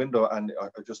it up in the window, and I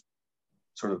just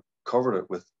sort of covered it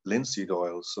with linseed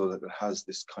oil so that it has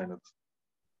this kind of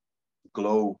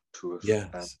glow to it.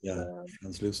 Yes,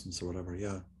 translucence or whatever.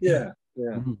 Yeah.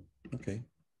 Okay.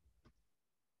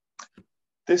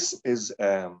 This is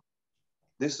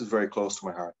very close to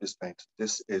my heart, this painting.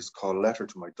 This is called Letter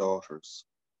to My Daughters.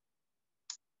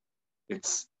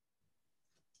 It's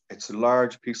a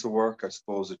large piece of work. I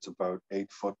suppose it's about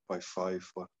 8 foot by 5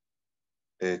 foot.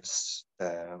 It's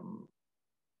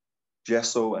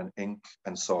gesso and ink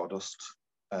and sawdust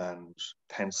and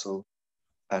pencil.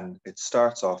 And it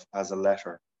starts off as a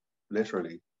letter,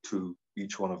 literally, to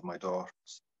each one of my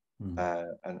daughters.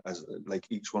 And as like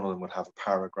each one of them would have a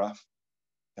paragraph.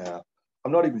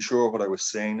 I'm not even sure what I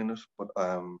was saying in it, but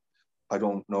I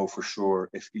don't know for sure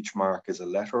if each mark is a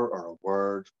letter or a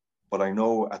word. But I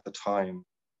know at the time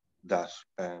that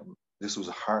this was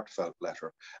a heartfelt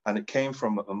letter. And it came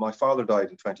from, my father died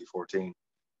in 2014.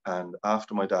 And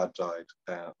after my dad died,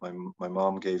 my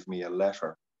mom gave me a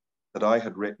letter that I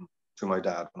had written to my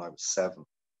dad when I was 7.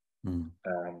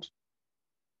 And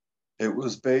it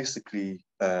was basically,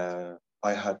 I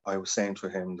was saying to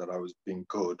him that I was being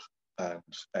good, and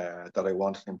that I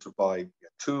wanted him to buy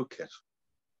a toolkit.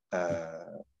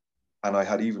 And I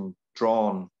had even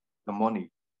drawn the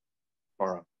money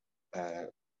for him,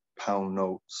 pound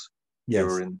notes. They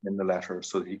were in the letter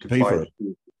so that he could buy it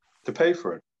to pay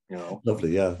for it, you know.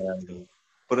 Lovely, yeah.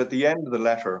 But at the end of the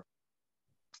letter,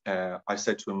 I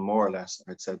said to him more or less,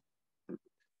 I said,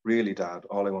 really, Dad,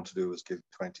 all I want to do is give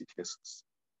 20 kisses.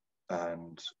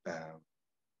 And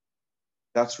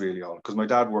that's really all. Because my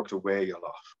dad worked away a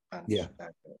lot. And, you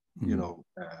know,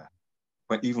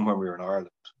 even when we were in Ireland.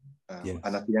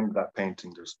 And at the end of that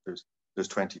painting, there's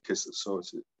 20 kisses. So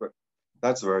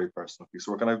that's a very personal piece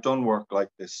of work. And I've done work like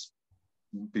this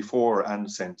before and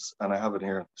since. And I have it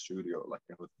here in the studio, like,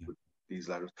 you know, with these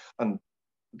letters. And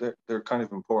they're kind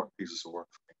of important pieces of work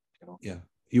for me, you know. Yeah.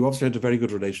 You obviously had a very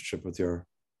good relationship with your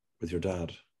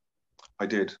dad. I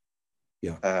did.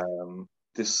 Yeah.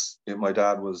 My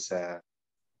dad was a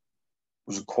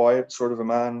quiet sort of a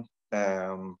man,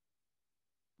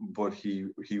 but he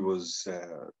was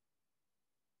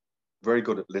very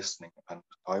good at listening, and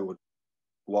I would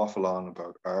waffle on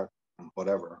about art and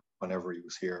whatever whenever he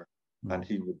was here, and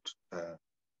he would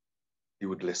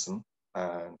listen,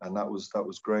 and that was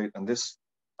great. And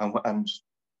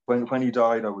when he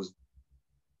died,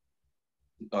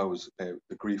 the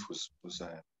grief was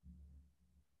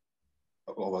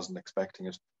I wasn't expecting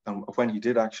it. And when he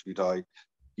did actually die,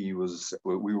 we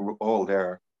were all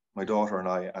there, my daughter and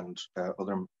I, and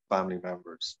other family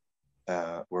members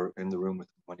were in the room with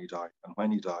him when he died. And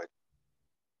when he died,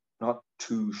 not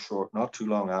too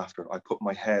long after, I put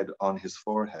my head on his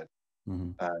forehead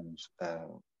and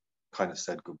kind of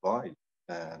said goodbye.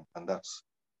 And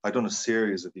I'd done a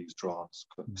series of these drawings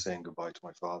saying goodbye to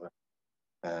my father.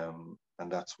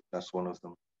 And that's one of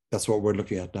them. That's what we're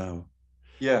looking at now.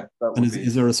 Yeah. And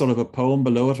is there a sort of a poem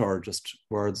below it, or just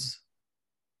words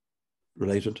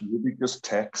related? It would be just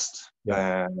text.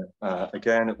 Yeah.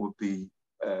 Again, it would be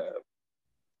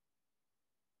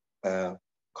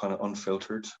kind of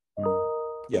unfiltered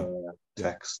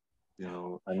text, you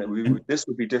know. And this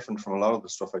would be different from a lot of the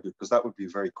stuff I do, because that would be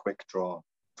very quick drawn,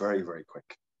 very, very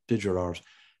quick. Did your art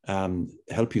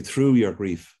help you through your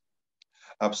grief?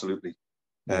 Absolutely.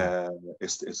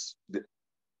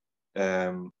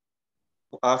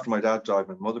 After my dad died,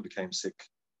 my mother became sick,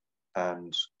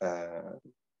 and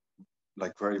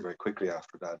like very, very quickly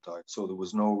after Dad died. So there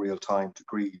was no real time to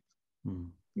grieve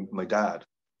my dad.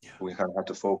 Yeah. We kind of had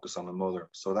to focus on the mother.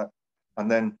 So that, and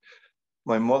then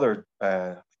my mother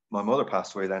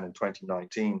passed away then in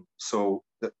 2019. So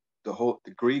the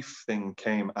grief thing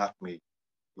came at me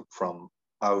from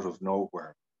out of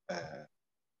nowhere.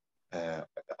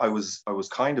 I was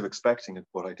kind of expecting it,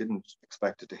 but I didn't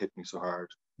expect it to hit me so hard.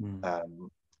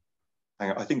 And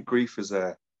I think grief is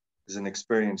an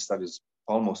experience that is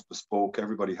almost bespoke.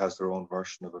 Everybody has their own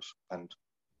version of it, and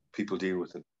people deal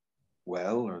with it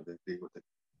well, or they deal with it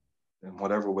in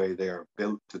whatever way they are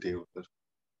built to deal with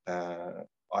it.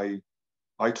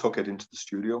 I took it into the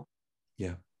studio.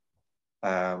 Yeah.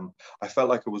 I felt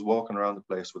like I was walking around the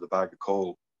place with a bag of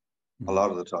coal a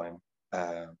lot of the time,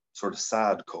 sort of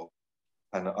sad coal.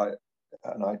 And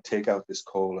I'd take out this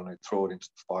coal and I'd throw it into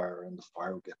the fire, and the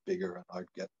fire would get bigger, and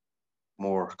I'd get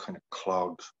more kind of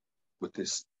clogged with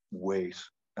this weight.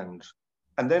 And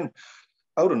then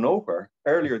out of nowhere,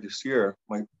 earlier this year,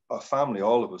 my family,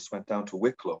 all of us, went down to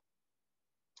Wicklow,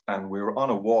 and we were on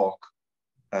a walk,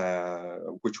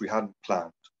 which we hadn't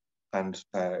planned. And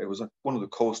it was one of the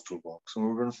coastal walks, and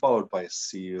we were followed by a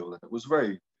seal, and it was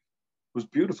a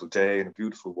beautiful day and a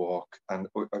beautiful walk. And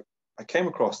I came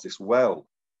across this well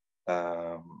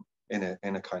in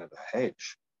a kind of a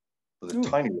hedge with a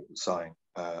tiny little sign,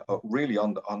 really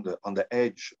on the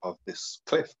edge of this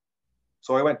cliff.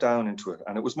 So I went down into it,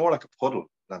 and it was more like a puddle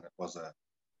than it was a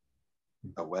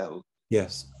well.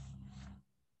 Yes.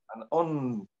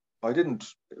 And I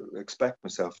didn't expect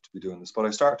myself to be doing this, but I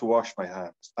started to wash my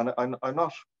hands. And I'm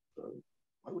not,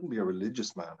 I wouldn't be a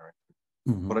religious man or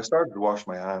anything, but I started to wash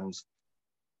my hands.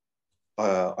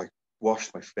 I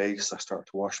washed my face. I started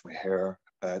to wash my hair.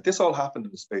 This all happened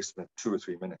in the space of 2 or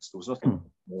 3 minutes. There was nothing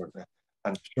more than that.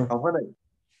 And when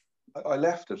I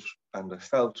left it, and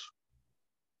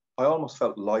I almost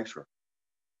felt lighter.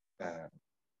 And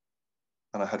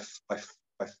I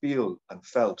feel and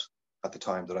felt at the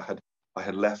time that I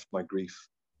had left my grief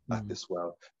at this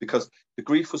well, because the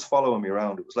grief was following me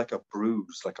around. It was like a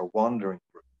bruise, like a wandering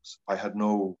bruise. I had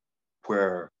no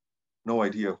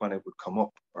idea when it would come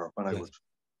up or when I would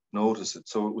notice it.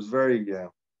 So it was very, it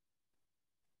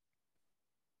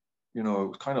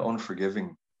was kind of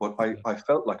unforgiving, but I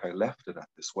felt like I left it at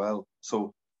this well.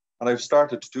 So, and I've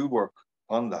started to do work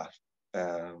on that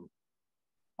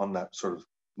sort of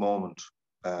moment.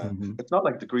 It's not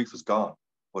like the grief is gone,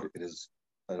 but it is.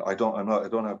 I don't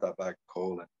have that bag of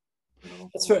coal.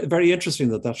 It's very, very interesting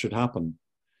that should happen.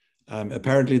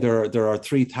 Apparently, there are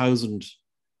 3,000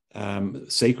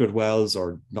 sacred wells,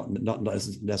 or not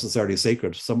necessarily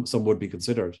sacred. Some would be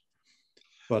considered,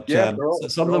 but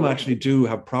some of them actually do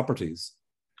have properties.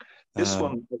 This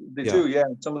one, they do, yeah.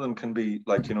 Some of them can be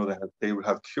like, they would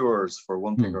have cures for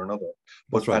one thing or another.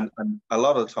 But right. and a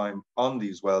lot of the time on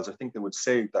these wells, I think they would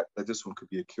say that this one could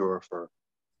be a cure for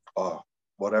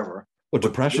whatever. Well,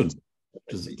 depression.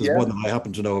 There's one that I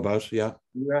happen to know about. Yeah.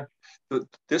 Yeah.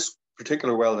 This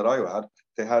particular well that I had,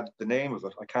 they had the name of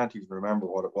it. I can't even remember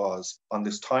what it was, on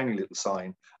this tiny little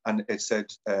sign, and it said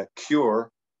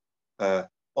cure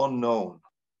unknown.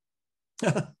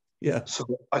 Yeah. So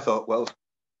I thought, well,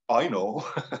 I know.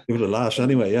 Give it a lash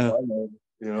anyway. Yeah. I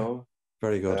know,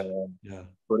 Very good. Yeah.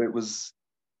 But it was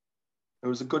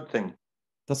a good thing.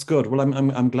 That's good. Well,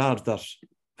 I'm glad that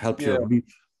helped you.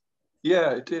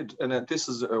 Yeah, it did. And this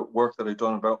is a work that I've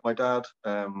done about my dad.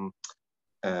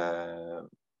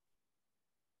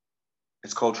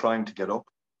 It's called Trying to Get Up.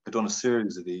 I've done a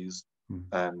series of these,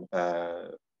 and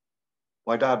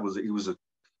my dad was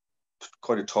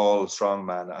quite a tall, strong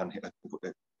man, and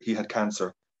he had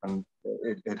cancer, and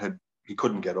he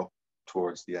couldn't get up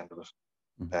towards the end of it.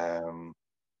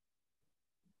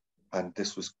 And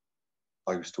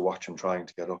I used to watch him trying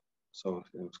to get up, so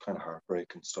it was kind of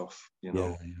heartbreaking stuff,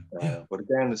 Yeah. But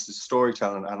again, this is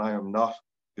storytelling, and I am not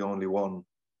the only one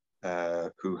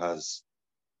who has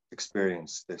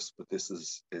experienced this, but this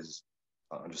is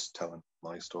I'm just telling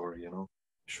my story,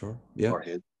 Sure. Yeah. Or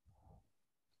his.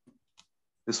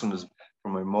 This one is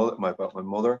from my mother. About my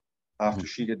mother. After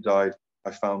she had died,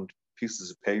 I found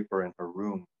pieces of paper in her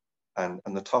room, and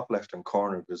in the top left-hand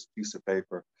corner there's a piece of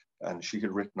paper, and she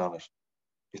had written on it,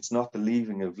 "It's not the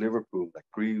leaving of Liverpool that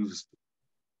grieves."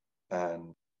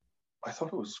 And I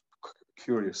thought it was a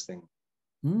curious thing,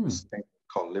 this thing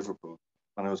called Liverpool,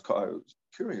 and it was a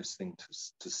curious thing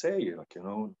to say,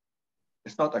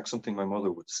 it's not like something my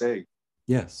mother would say.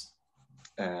 Yes.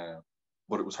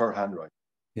 But it was her handwriting.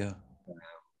 Yeah.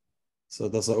 So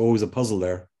that's always a puzzle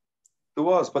there. There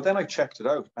was, but then I checked it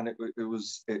out, and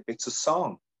it's a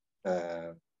song,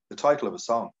 the title of a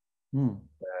song.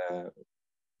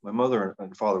 my mother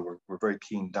and father were very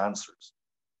keen dancers,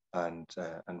 and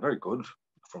very good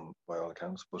from by all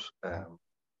accounts. But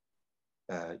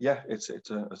yeah, it's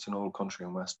an old country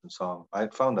and western song. I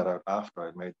had found that out after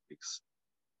I'd made the piece,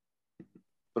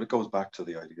 but it goes back to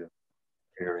the idea of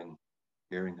hearing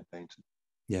the painting.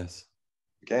 Yes.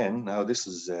 Again, now this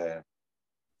is a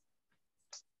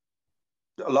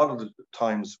lot of the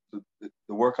times the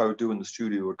work I would do in the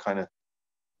studio would kind of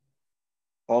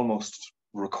almost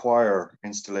require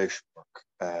installation work.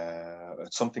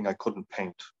 It's something I couldn't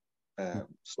paint,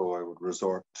 so I would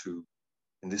resort to,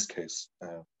 in this case,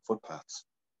 footpaths.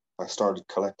 I started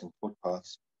collecting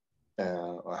footpaths.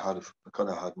 I kind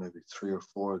of had maybe 3 or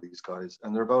 4 of these guys,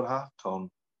 and they're about half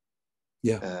ton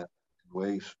in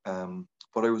weight.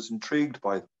 But I was intrigued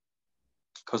by them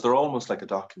because they're almost like a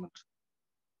document,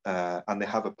 and they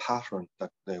have a pattern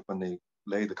that when they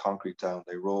lay the concrete down,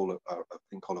 they roll a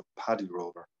thing called a paddy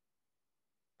roller,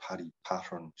 paddy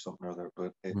pattern, something or other,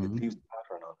 but it leaves a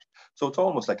pattern on it. So it's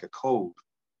almost like a code.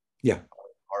 Yeah.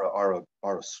 Or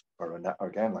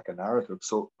again, like a narrative.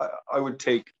 So I would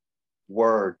take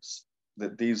words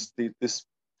that this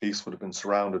piece would have been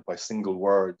surrounded by single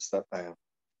words that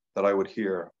I would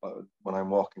hear when I'm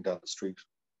walking down the street.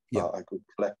 Yeah. I could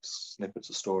collect snippets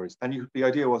of stories, and the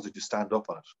idea was that you stand up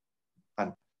on it,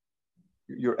 and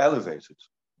you're elevated,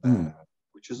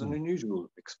 which is an unusual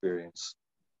experience.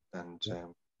 And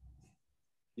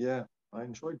yeah, I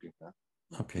enjoyed doing that.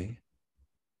 Okay.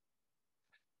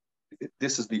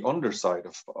 This is the underside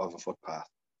of a footpath,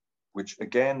 which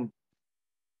again,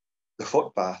 the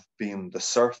footpath being the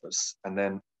surface, and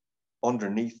then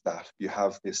underneath that you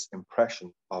have this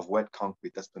impression of wet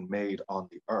concrete that's been made on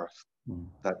the earth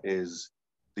that is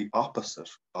the opposite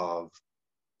of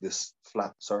this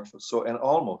flat surface. So, and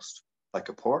almost like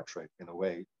a portrait in a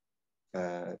way.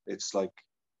 It's like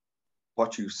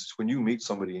when you meet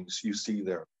somebody and you see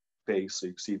their face, so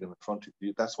you see them in front of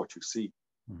you, that's what you see.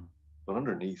 But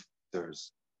underneath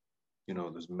there's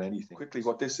many things. Quickly,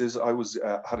 what this is, I was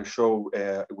had a show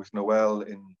with Noel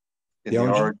in the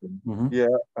Origin. Yeah,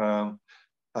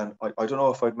 and I don't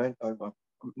know if I'd meant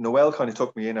Noel kind of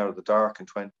took me in out of the dark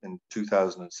in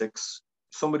 2006.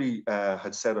 Somebody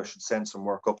had said I should send some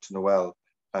work up to Noel,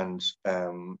 and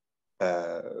I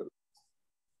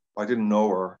didn't know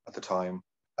her at the time,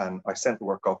 and I sent the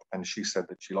work up, and she said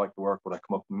that she liked the work. Would I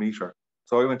come up and meet her?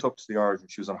 So I went up to the Origin.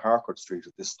 She was on Harcourt Street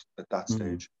at that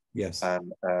stage. Yes.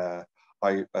 And I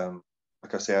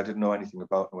like I say, I didn't know anything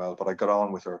about Noel, but I got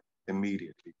on with her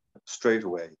immediately, straight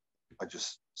away. I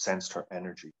just sensed her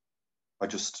energy. I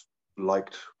just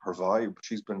liked her vibe.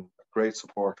 She's been a great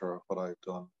supporter of what I've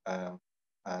done.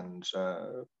 And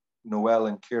Noel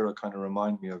and Ciara kind of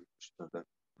remind me of that.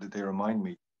 They remind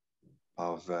me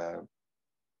of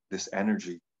this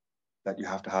energy that you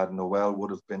have to have. Noel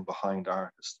would have been behind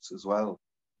artists as well,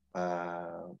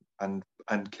 and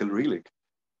Kilreelig,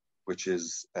 which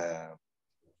is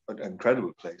an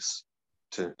incredible place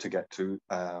to get to.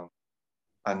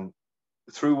 And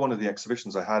through one of the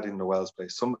exhibitions I had in Noel's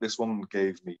place, this woman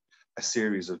gave me a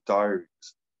series of diaries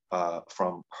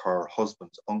from her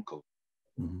husband's uncle,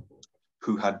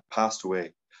 who had passed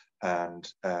away. And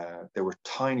they were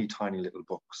tiny, tiny little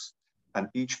books. And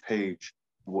each page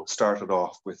started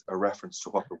off with a reference to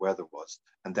what the weather was.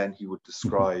 And then he would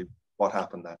describe what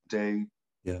happened that day.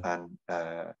 Yeah. And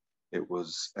it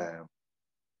was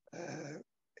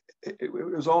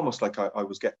almost like I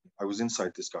was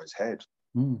inside this guy's head.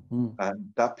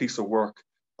 And that piece of work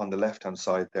on the left-hand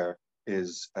side there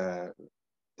is the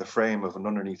frame of an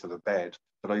underneath of a bed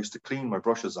that I used to clean my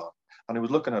brushes on. And I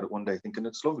was looking at it one day thinking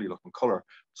it's lovely looking color.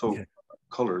 So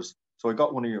colors. So I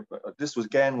got this was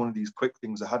again one of these quick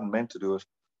things. I hadn't meant to do it.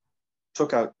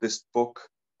 Took out this book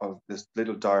of this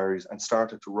little diaries and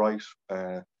started to write,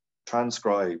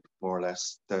 transcribe more or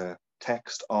less the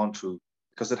text onto,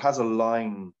 because it has a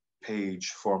line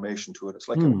page formation to it. It's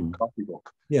like a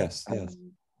copybook. Yes.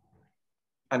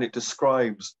 And it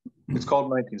describes, it's called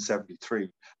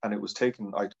 1973, and it was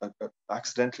taken, I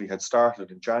accidentally had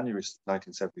started in January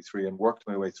 1973 and worked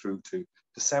my way through to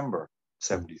December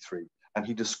 73. And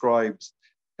he describes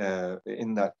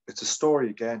in that, it's a story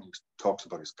again. He talks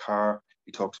about his car,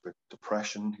 he talks about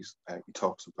depression, he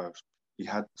talks about, he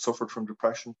had suffered from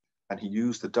depression, and he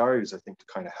used the diaries, I think, to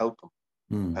kind of help him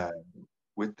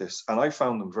with this. And I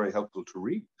found them very helpful to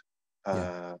read.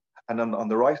 And on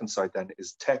the right-hand side then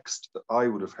is text that I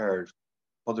would have heard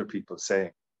other people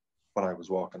saying when I was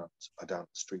walking down the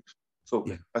street. So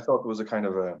I thought there was a kind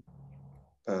of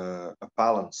a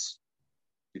balance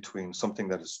between something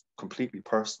that is completely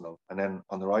personal, and then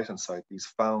on the right-hand side, these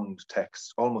found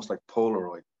texts, almost like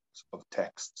Polaroids of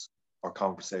texts or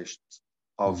conversations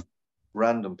of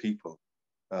random people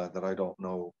that I don't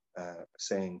know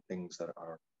saying things that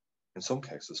are, in some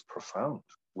cases, profound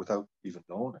without even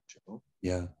knowing it, you know?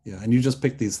 Yeah, yeah. And you just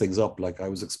picked these things up. Like I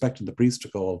was expecting the priest to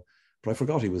call, but I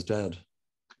forgot he was dead.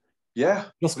 Yeah.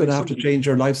 Just going to have to change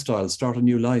your lifestyle, start a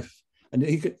new life. And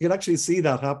you could actually see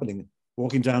that happening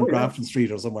walking down Grafton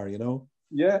Street or somewhere, you know?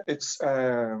 Yeah, it's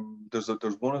there's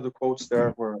one of the quotes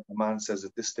there where a man says,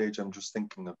 "At this stage, I'm just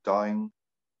thinking of dying,"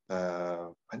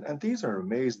 and these are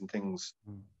amazing things,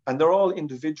 and they're all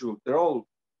individual. They're all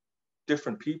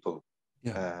different people.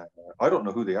 Yeah, I don't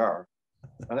know who they are,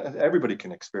 and everybody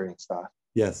can experience that.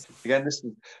 Yes. Again, this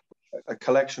is a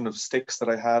collection of sticks that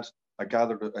I had. I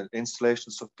gathered an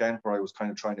installation stuff again where I was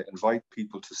kind of trying to invite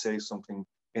people to say something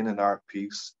in an art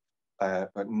piece.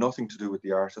 But nothing to do with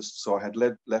the artist. So I had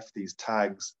left these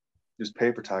tags, these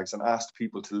paper tags, and asked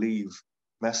people to leave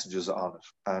messages on it.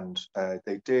 And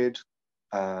they did.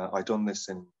 I done this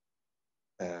in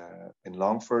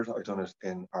Longford. I done it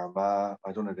in Armagh.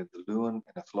 I done it in the Lewin,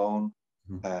 in Athlone.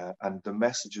 And the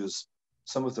messages,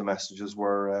 some of the messages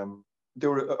were, they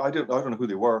were. I don't know who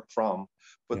they were from,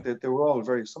 but they were all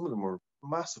very. Some of them were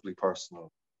massively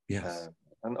personal. Yes.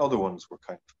 And other ones were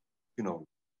kind of, you know,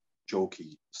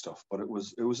 jokey stuff, but it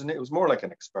was more like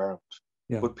an experiment.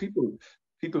 Yeah. But people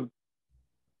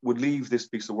would leave this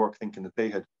piece of work thinking that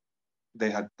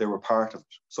they were part of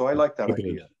it. So I like that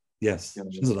idea. Yes, you know,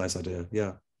 it's a nice idea.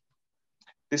 Yeah.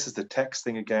 This is the text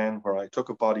thing again, where I took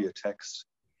a body of text,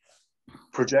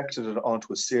 projected it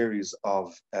onto a series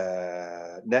of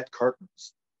net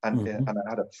curtains, and I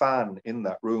had a fan in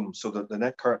that room so that the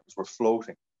net curtains were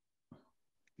floating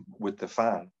with the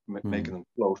fan, making them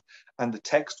float, and the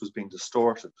text was being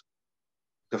distorted.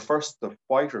 The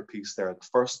whiter piece there, the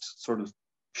first sort of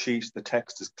sheet, the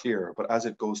text is clear, but as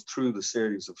it goes through the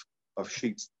series of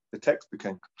sheets, the text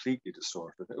became completely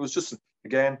distorted. It was just,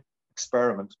 again,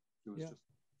 experiment. It was just...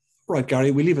 Right, Gary,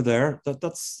 we leave it there. That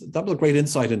was a great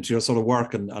insight into your sort of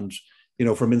work and you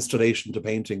know, from installation to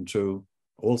painting to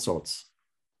all sorts,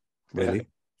 really.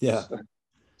 Yeah.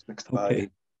 It's mixed bag.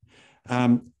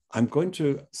 Okay. I'm going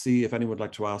to see if anyone would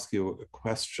like to ask you a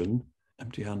question.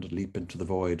 Empty-handed leap into the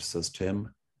void, says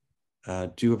Tim.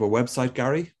 Do you have a website,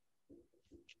 Gary?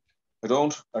 I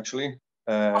don't, actually.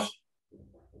 Do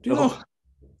you not?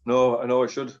 No, I know I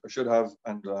should have.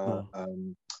 And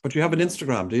but you have an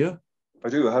Instagram, do you? I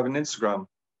do. I have an Instagram.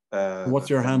 What's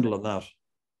your handle on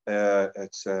that?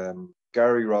 It's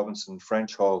Gary Robinson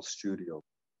French Hall Studio.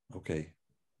 Okay,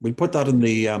 we'll put that in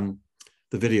the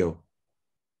video.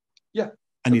 Yeah.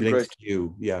 Any links to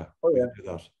you? Yeah. Oh yeah. Do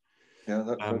that. Yeah,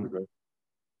 that'd be great.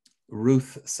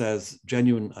 Ruth says,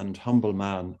 genuine and humble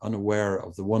man, unaware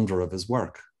of the wonder of his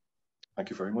work.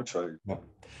 Thank you very much. Yeah.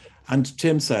 And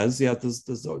Tim says, yeah,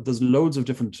 there's loads of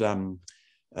different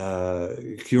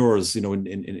cures, you know,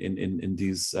 in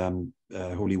these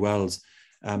holy wells.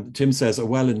 Tim says a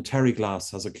well in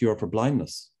Terryglass has a cure for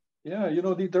blindness. Yeah, you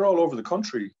know, they're all over the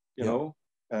country, you know,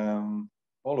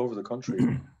 all over the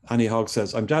country. Annie Hogg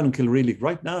says, I'm down in Kilreely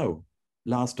right now,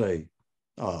 last day.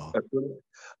 Oh,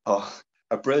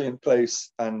 a brilliant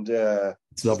place. And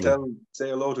it's lovely. Say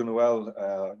hello to Noelle.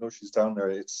 I know she's down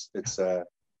there. It's a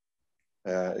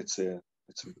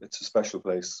special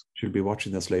place. She'll be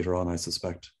watching this later on, I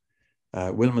suspect.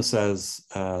 Wilma says,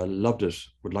 loved it,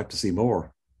 would like to see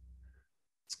more.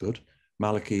 It's good.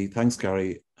 Malachi, thanks,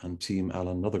 Gary and Team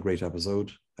Alan. Another great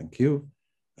episode. Thank you.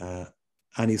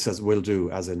 Annie says, will do,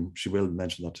 as in she will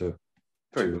mention that too.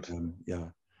 Very good. Yeah.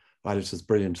 Violet says,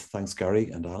 brilliant. Thanks,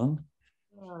 Gary and Alan.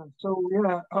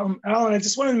 Alan, I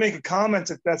just wanted to make a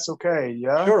comment if that's okay.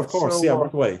 Yeah. Sure, of course. So,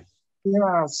 work away.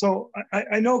 Yeah, so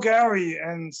I know Gary,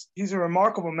 and he's a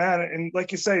remarkable man, and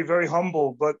like you say, very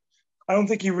humble, but I don't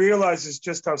think he realizes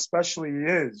just how special he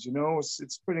is. You know,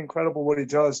 it's pretty incredible what he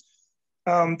does.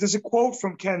 There's a quote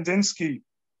from Kandinsky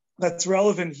that's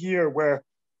relevant here, where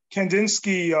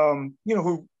Kandinsky, you know,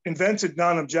 who invented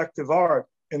non-objective art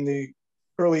in the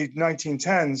early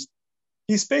 1910s,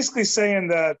 he's basically saying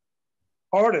that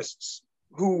artists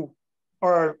who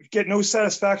get no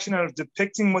satisfaction out of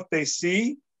depicting what they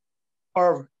see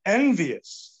are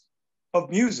envious of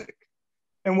music.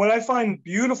 And what I find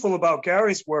beautiful about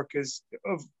Gary's work is,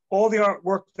 of all the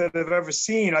artwork that I've ever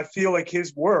seen, I feel like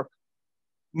his work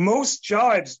most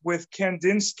jives with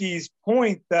Kandinsky's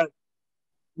point that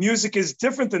music is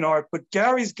different than art, but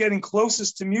Gary's getting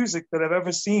closest to music that I've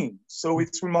ever seen. So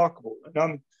it's remarkable. And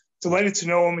I'm delighted to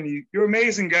know him. And you're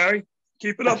amazing, Gary.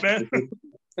 Keep it up, man.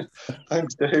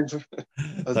 Thanks, Dave.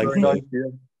 That's very nice.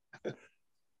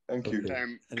 Thank you.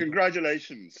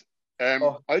 Congratulations.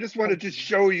 I just wanted to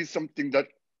show you something that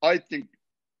I think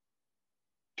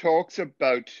talks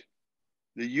about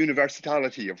the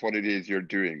universality of what it is you're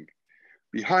doing.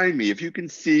 Behind me, if you can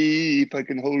see, if I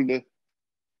can hold the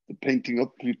painting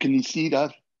up, can you see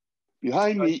that?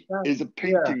 Behind me is a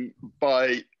painting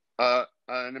by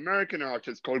an American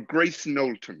artist called Grace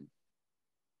Knowlton.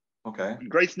 Okay.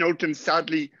 Grace Knowlton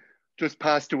sadly just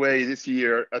passed away this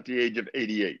year at the age of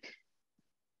 88.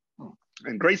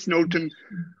 And Grace Knowlton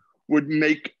would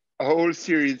make a whole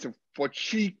series of what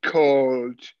she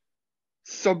called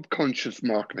subconscious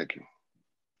mark making.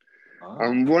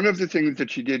 And one of the things that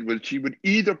she did was she would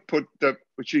either put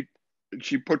she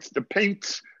puts the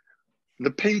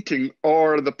painting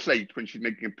or the plate when she's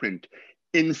making a print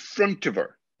in front of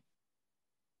her.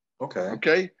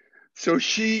 Okay. So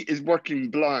she is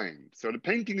working blind. So the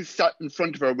painting is sat in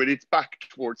front of her with its back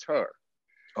towards her.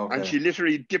 Okay. And she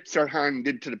literally dips her hand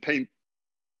into the paint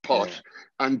pot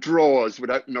and draws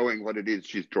without knowing what it is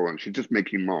she's drawing. She's just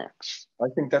making marks. I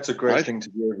think that's a great thing to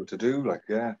be able to do,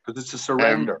 because it's a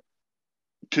surrender.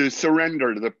 To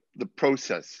surrender the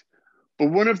process.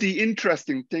 But one of the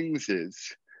interesting things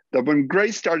is that when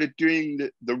Grace started doing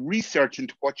the research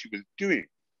into what she was doing,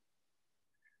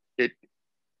 it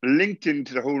linked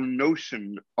into the whole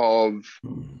notion of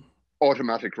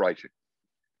automatic writing.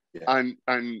 Yeah.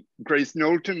 And Grace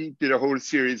Knowlton did a whole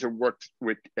series of work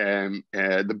with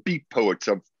the beat poets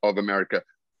of America,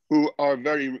 who are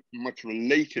very much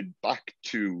related back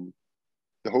to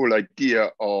the whole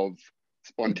idea of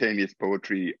spontaneous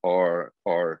poetry or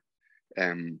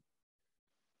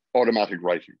automatic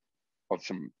writing of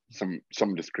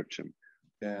some description.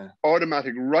 Yeah.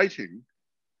 Automatic writing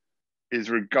is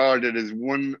regarded as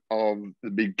one of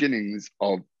the beginnings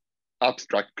of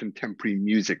abstract contemporary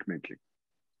music making.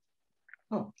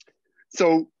 Oh.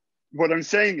 So what I'm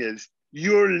saying is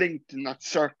you're linked in that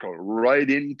circle right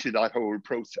into that whole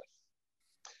process.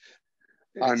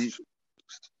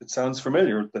 It sounds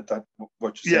familiar that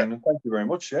what you're saying. Thank you very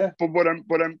much. Yeah. But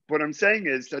what I'm saying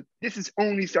is that this is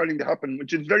only starting to happen,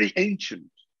 which is very ancient.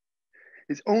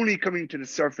 It's only coming to the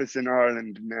surface in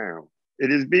Ireland now.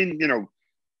 It has been,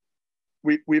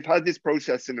 we've had this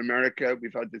process in America.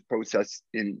 We've had this process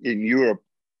in Europe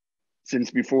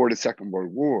since before the Second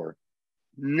World War.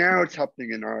 Now it's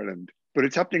happening in Ireland, but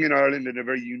it's happening in Ireland in a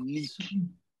very unique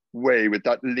way with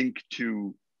that link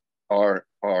to our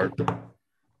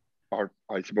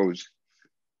I suppose,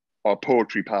 our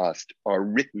poetry past, our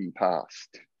written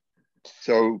past.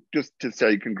 So just to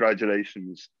say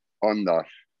congratulations on that.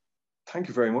 Thank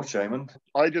you very much, Eamon.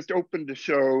 I just opened the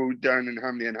show down in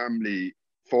Hamley and Hamley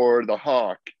for the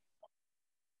Hark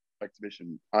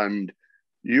exhibition, and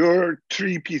your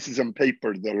 3 pieces on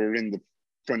paper that are in the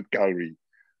front gallery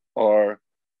are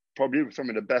probably some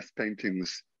of the best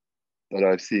paintings that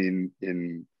I've seen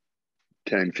in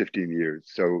 10, 15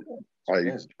 years. So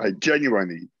I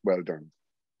genuinely well done.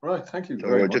 Right, thank you.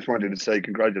 So I just wanted to say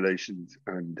congratulations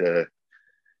and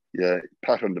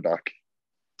pat on the back.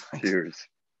 Cheers.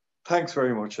 Thanks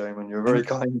very much, Eamon. You're very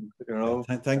kind.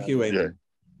 Thank you, Eamon. Yeah.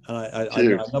 And I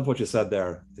love what you said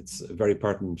there. It's very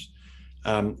pertinent.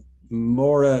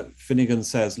 Maura Finnegan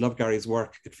says, love Gary's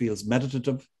work. It feels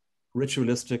meditative,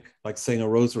 ritualistic, like saying a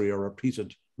rosary or a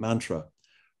repeated mantra.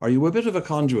 Are you a bit of a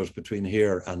conduit between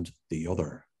here and the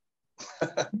other?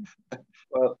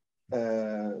 Well,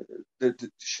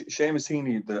 Seamus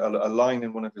Heaney, a line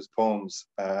in one of his poems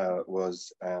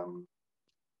was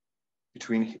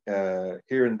between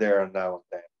here and there and now and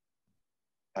then.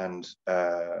 And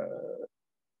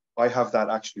I have that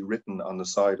actually written on the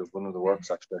side of one of the works,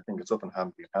 actually. I think it's up in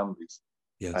Hamley and Hamleys.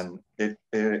 Yes. And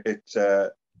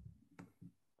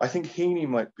I think Heaney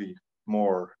might be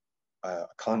more a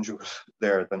conduit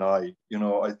there than I.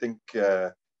 I think,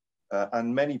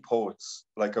 and many poets,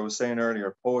 like I was saying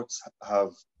earlier, poets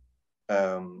have,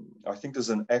 I think there's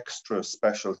an extra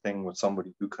special thing with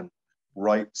somebody who can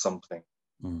write something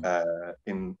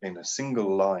in a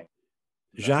single line.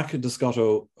 Jacques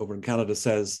Descotto over in Canada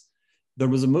says, there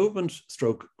was a movement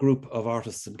group of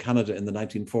artists in Canada in the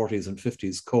 1940s and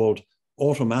 50s called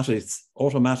automatists.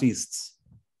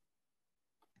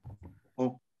 Oh.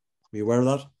 Are you aware of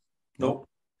that? No.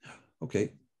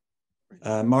 Okay.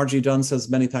 Margie Dunn says,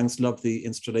 many thanks, love the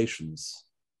installations.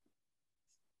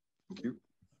 Thank you.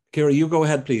 Ciara, you go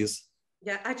ahead, please.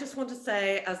 Yeah, I just want to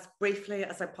say as briefly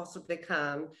as I possibly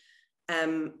can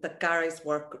that Gary's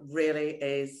work really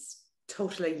is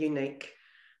totally unique.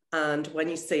 And when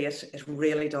you see it, it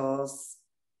really does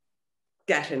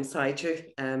get inside you.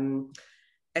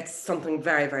 It's something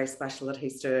very, very special that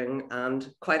he's doing. And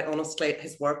quite honestly,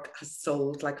 his work has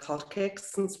sold like hotcakes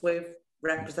since we've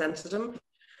represented him.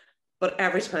 But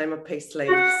every time a piece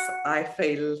leaves, I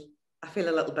feel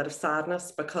a little bit of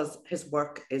sadness because his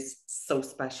work is so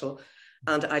special.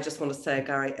 And I just want to say,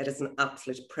 Gary, it is an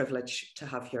absolute privilege to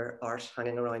have your art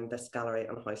hanging around this gallery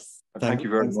and house. Thank you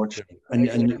very much.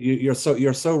 And you're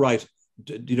so right.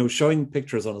 You know, showing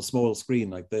pictures on a small screen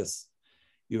like this,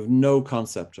 you have no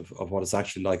concept of what it's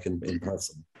actually like in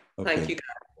person. Okay. Thank you,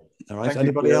 Gary. All right.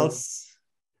 Anybody else?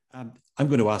 I'm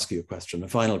going to ask you a question, a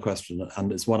final question,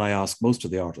 and it's one I ask most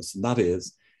of the artists, and that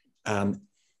is,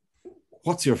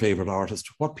 what's your favorite artist?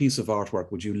 What piece of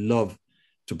artwork would you love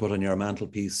to put on your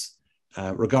mantelpiece,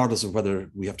 regardless of whether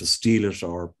we have to steal it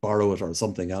or borrow it or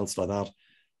something else like that?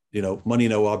 You know, money,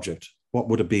 no object. What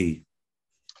would it be?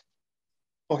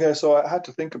 Okay, so I had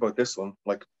to think about this one,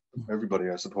 like everybody,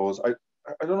 I suppose. I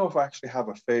don't know if I actually have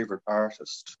a favorite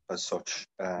artist as such,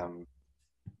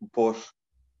 but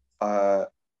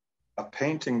a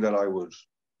painting that I would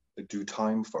do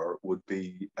time for would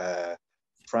be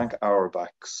Frank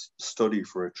Auerbach's Study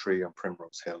for a Tree on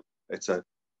Primrose Hill. It's a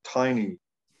tiny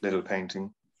little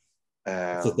painting.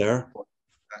 Is it there?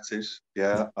 That's it.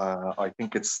 Yeah, I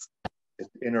think it's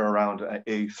in or around an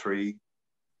A3.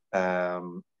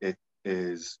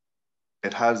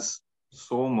 It has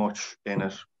so much in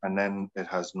it, and then it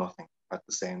has nothing at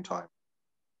the same time.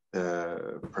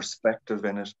 The perspective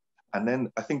in it, and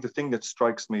then I think the thing that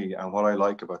strikes me and what I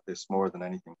like about this more than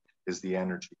anything is the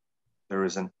energy. There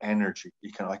is an energy.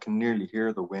 I can nearly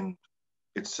hear the wind.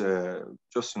 It's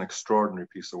just an extraordinary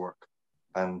piece of work,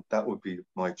 and that would be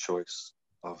my choice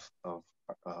of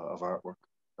artwork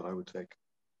that I would take.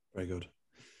 Very good.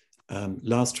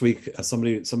 Last week,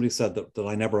 somebody said that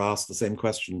I never asked the same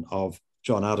question of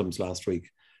John Adams last week,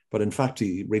 but in fact,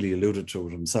 he really alluded to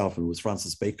it himself, and it was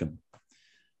Francis Bacon.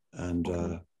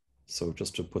 And so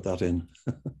just to put that in.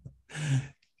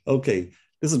 Okay,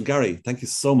 listen, Gary, thank you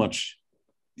so much.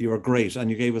 You were great,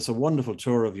 and you gave us a wonderful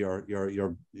tour of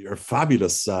your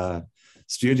fabulous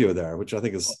studio there, which I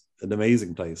think is an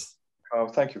amazing place. Oh,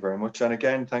 thank you very much, and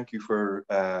again, thank you for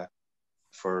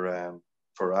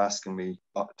asking me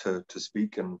to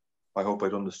speak, and I hope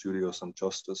I've done the studio some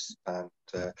justice,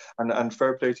 and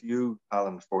fair play to you,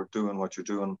 Alan, for doing what you're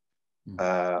doing.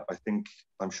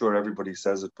 I'm sure everybody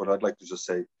says it, but I'd like to just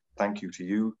say thank you to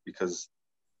you, because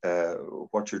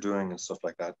what you're doing and stuff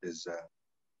like that is,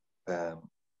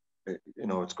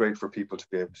 it's great for people to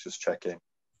be able to just check in.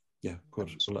 Yeah,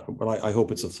 good. Well, I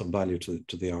hope it's of some value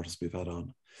to the artists we've had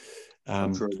on.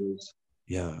 I'm sure it is.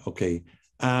 Yeah, okay.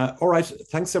 All right.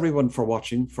 Thanks everyone for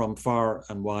watching from far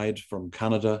and wide, from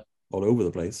Canada, all over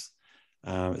the place.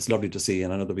 It's lovely to see,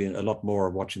 and I know there'll be a lot more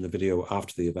watching the video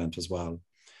after the event as well.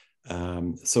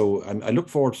 So I look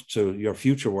forward to your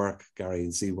future work, Gary,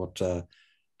 and see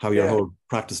how your whole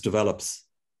practice develops.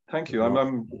 Thank you.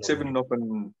 I'm exhibiting up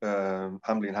in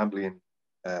Hambley and Hambley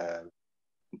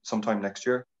sometime next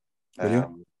year. Yeah.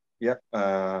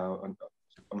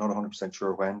 I'm not 100%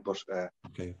 sure when, but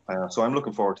okay. So I'm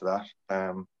looking forward to that.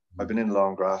 I've been in the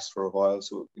long grass for a while,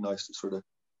 so it'd be nice to sort of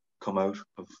come out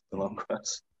of the long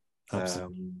grass.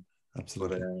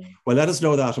 Absolutely. Well, let us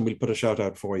know that, and we'll put a shout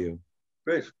out for you.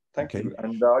 Great, thank you.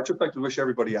 And I'd just like to wish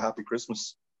everybody a happy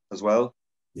Christmas as well.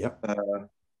 Yep.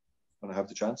 When I have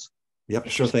the chance. Yep,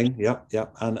 sure thing.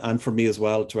 Yep. And for me as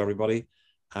well, to everybody.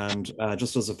 And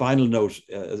just as a final note,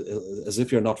 as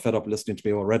if you're not fed up listening to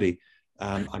me already,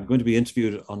 I'm going to be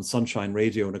interviewed on Sunshine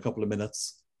Radio in a couple of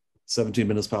minutes, 17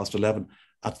 minutes past 11,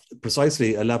 at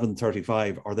precisely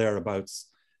 11:35 or thereabouts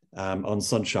on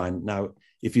Sunshine. Now,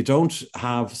 if you don't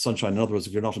have Sunshine, in other words,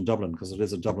 if you're not in Dublin, because it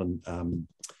is a Dublin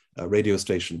radio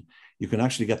station, you can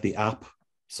actually get the app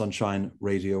Sunshine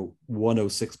Radio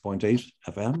 106.8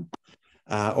 FM,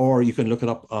 or you can look it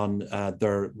up on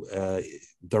their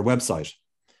website,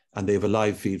 and they have a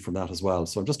live feed from that as well.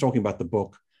 So I'm just talking about the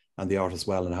book and the art as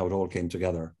well, and how it all came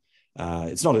together.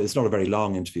 It's not a very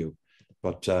long interview,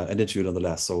 but an interview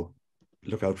nonetheless. So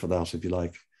look out for that if you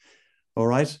like. All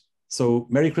right. So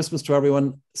Merry Christmas to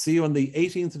everyone. See you on the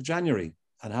 18th of January,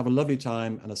 and have a lovely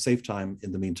time and a safe time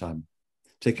in the meantime.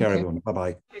 Take care, everyone.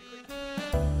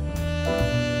 Bye-bye.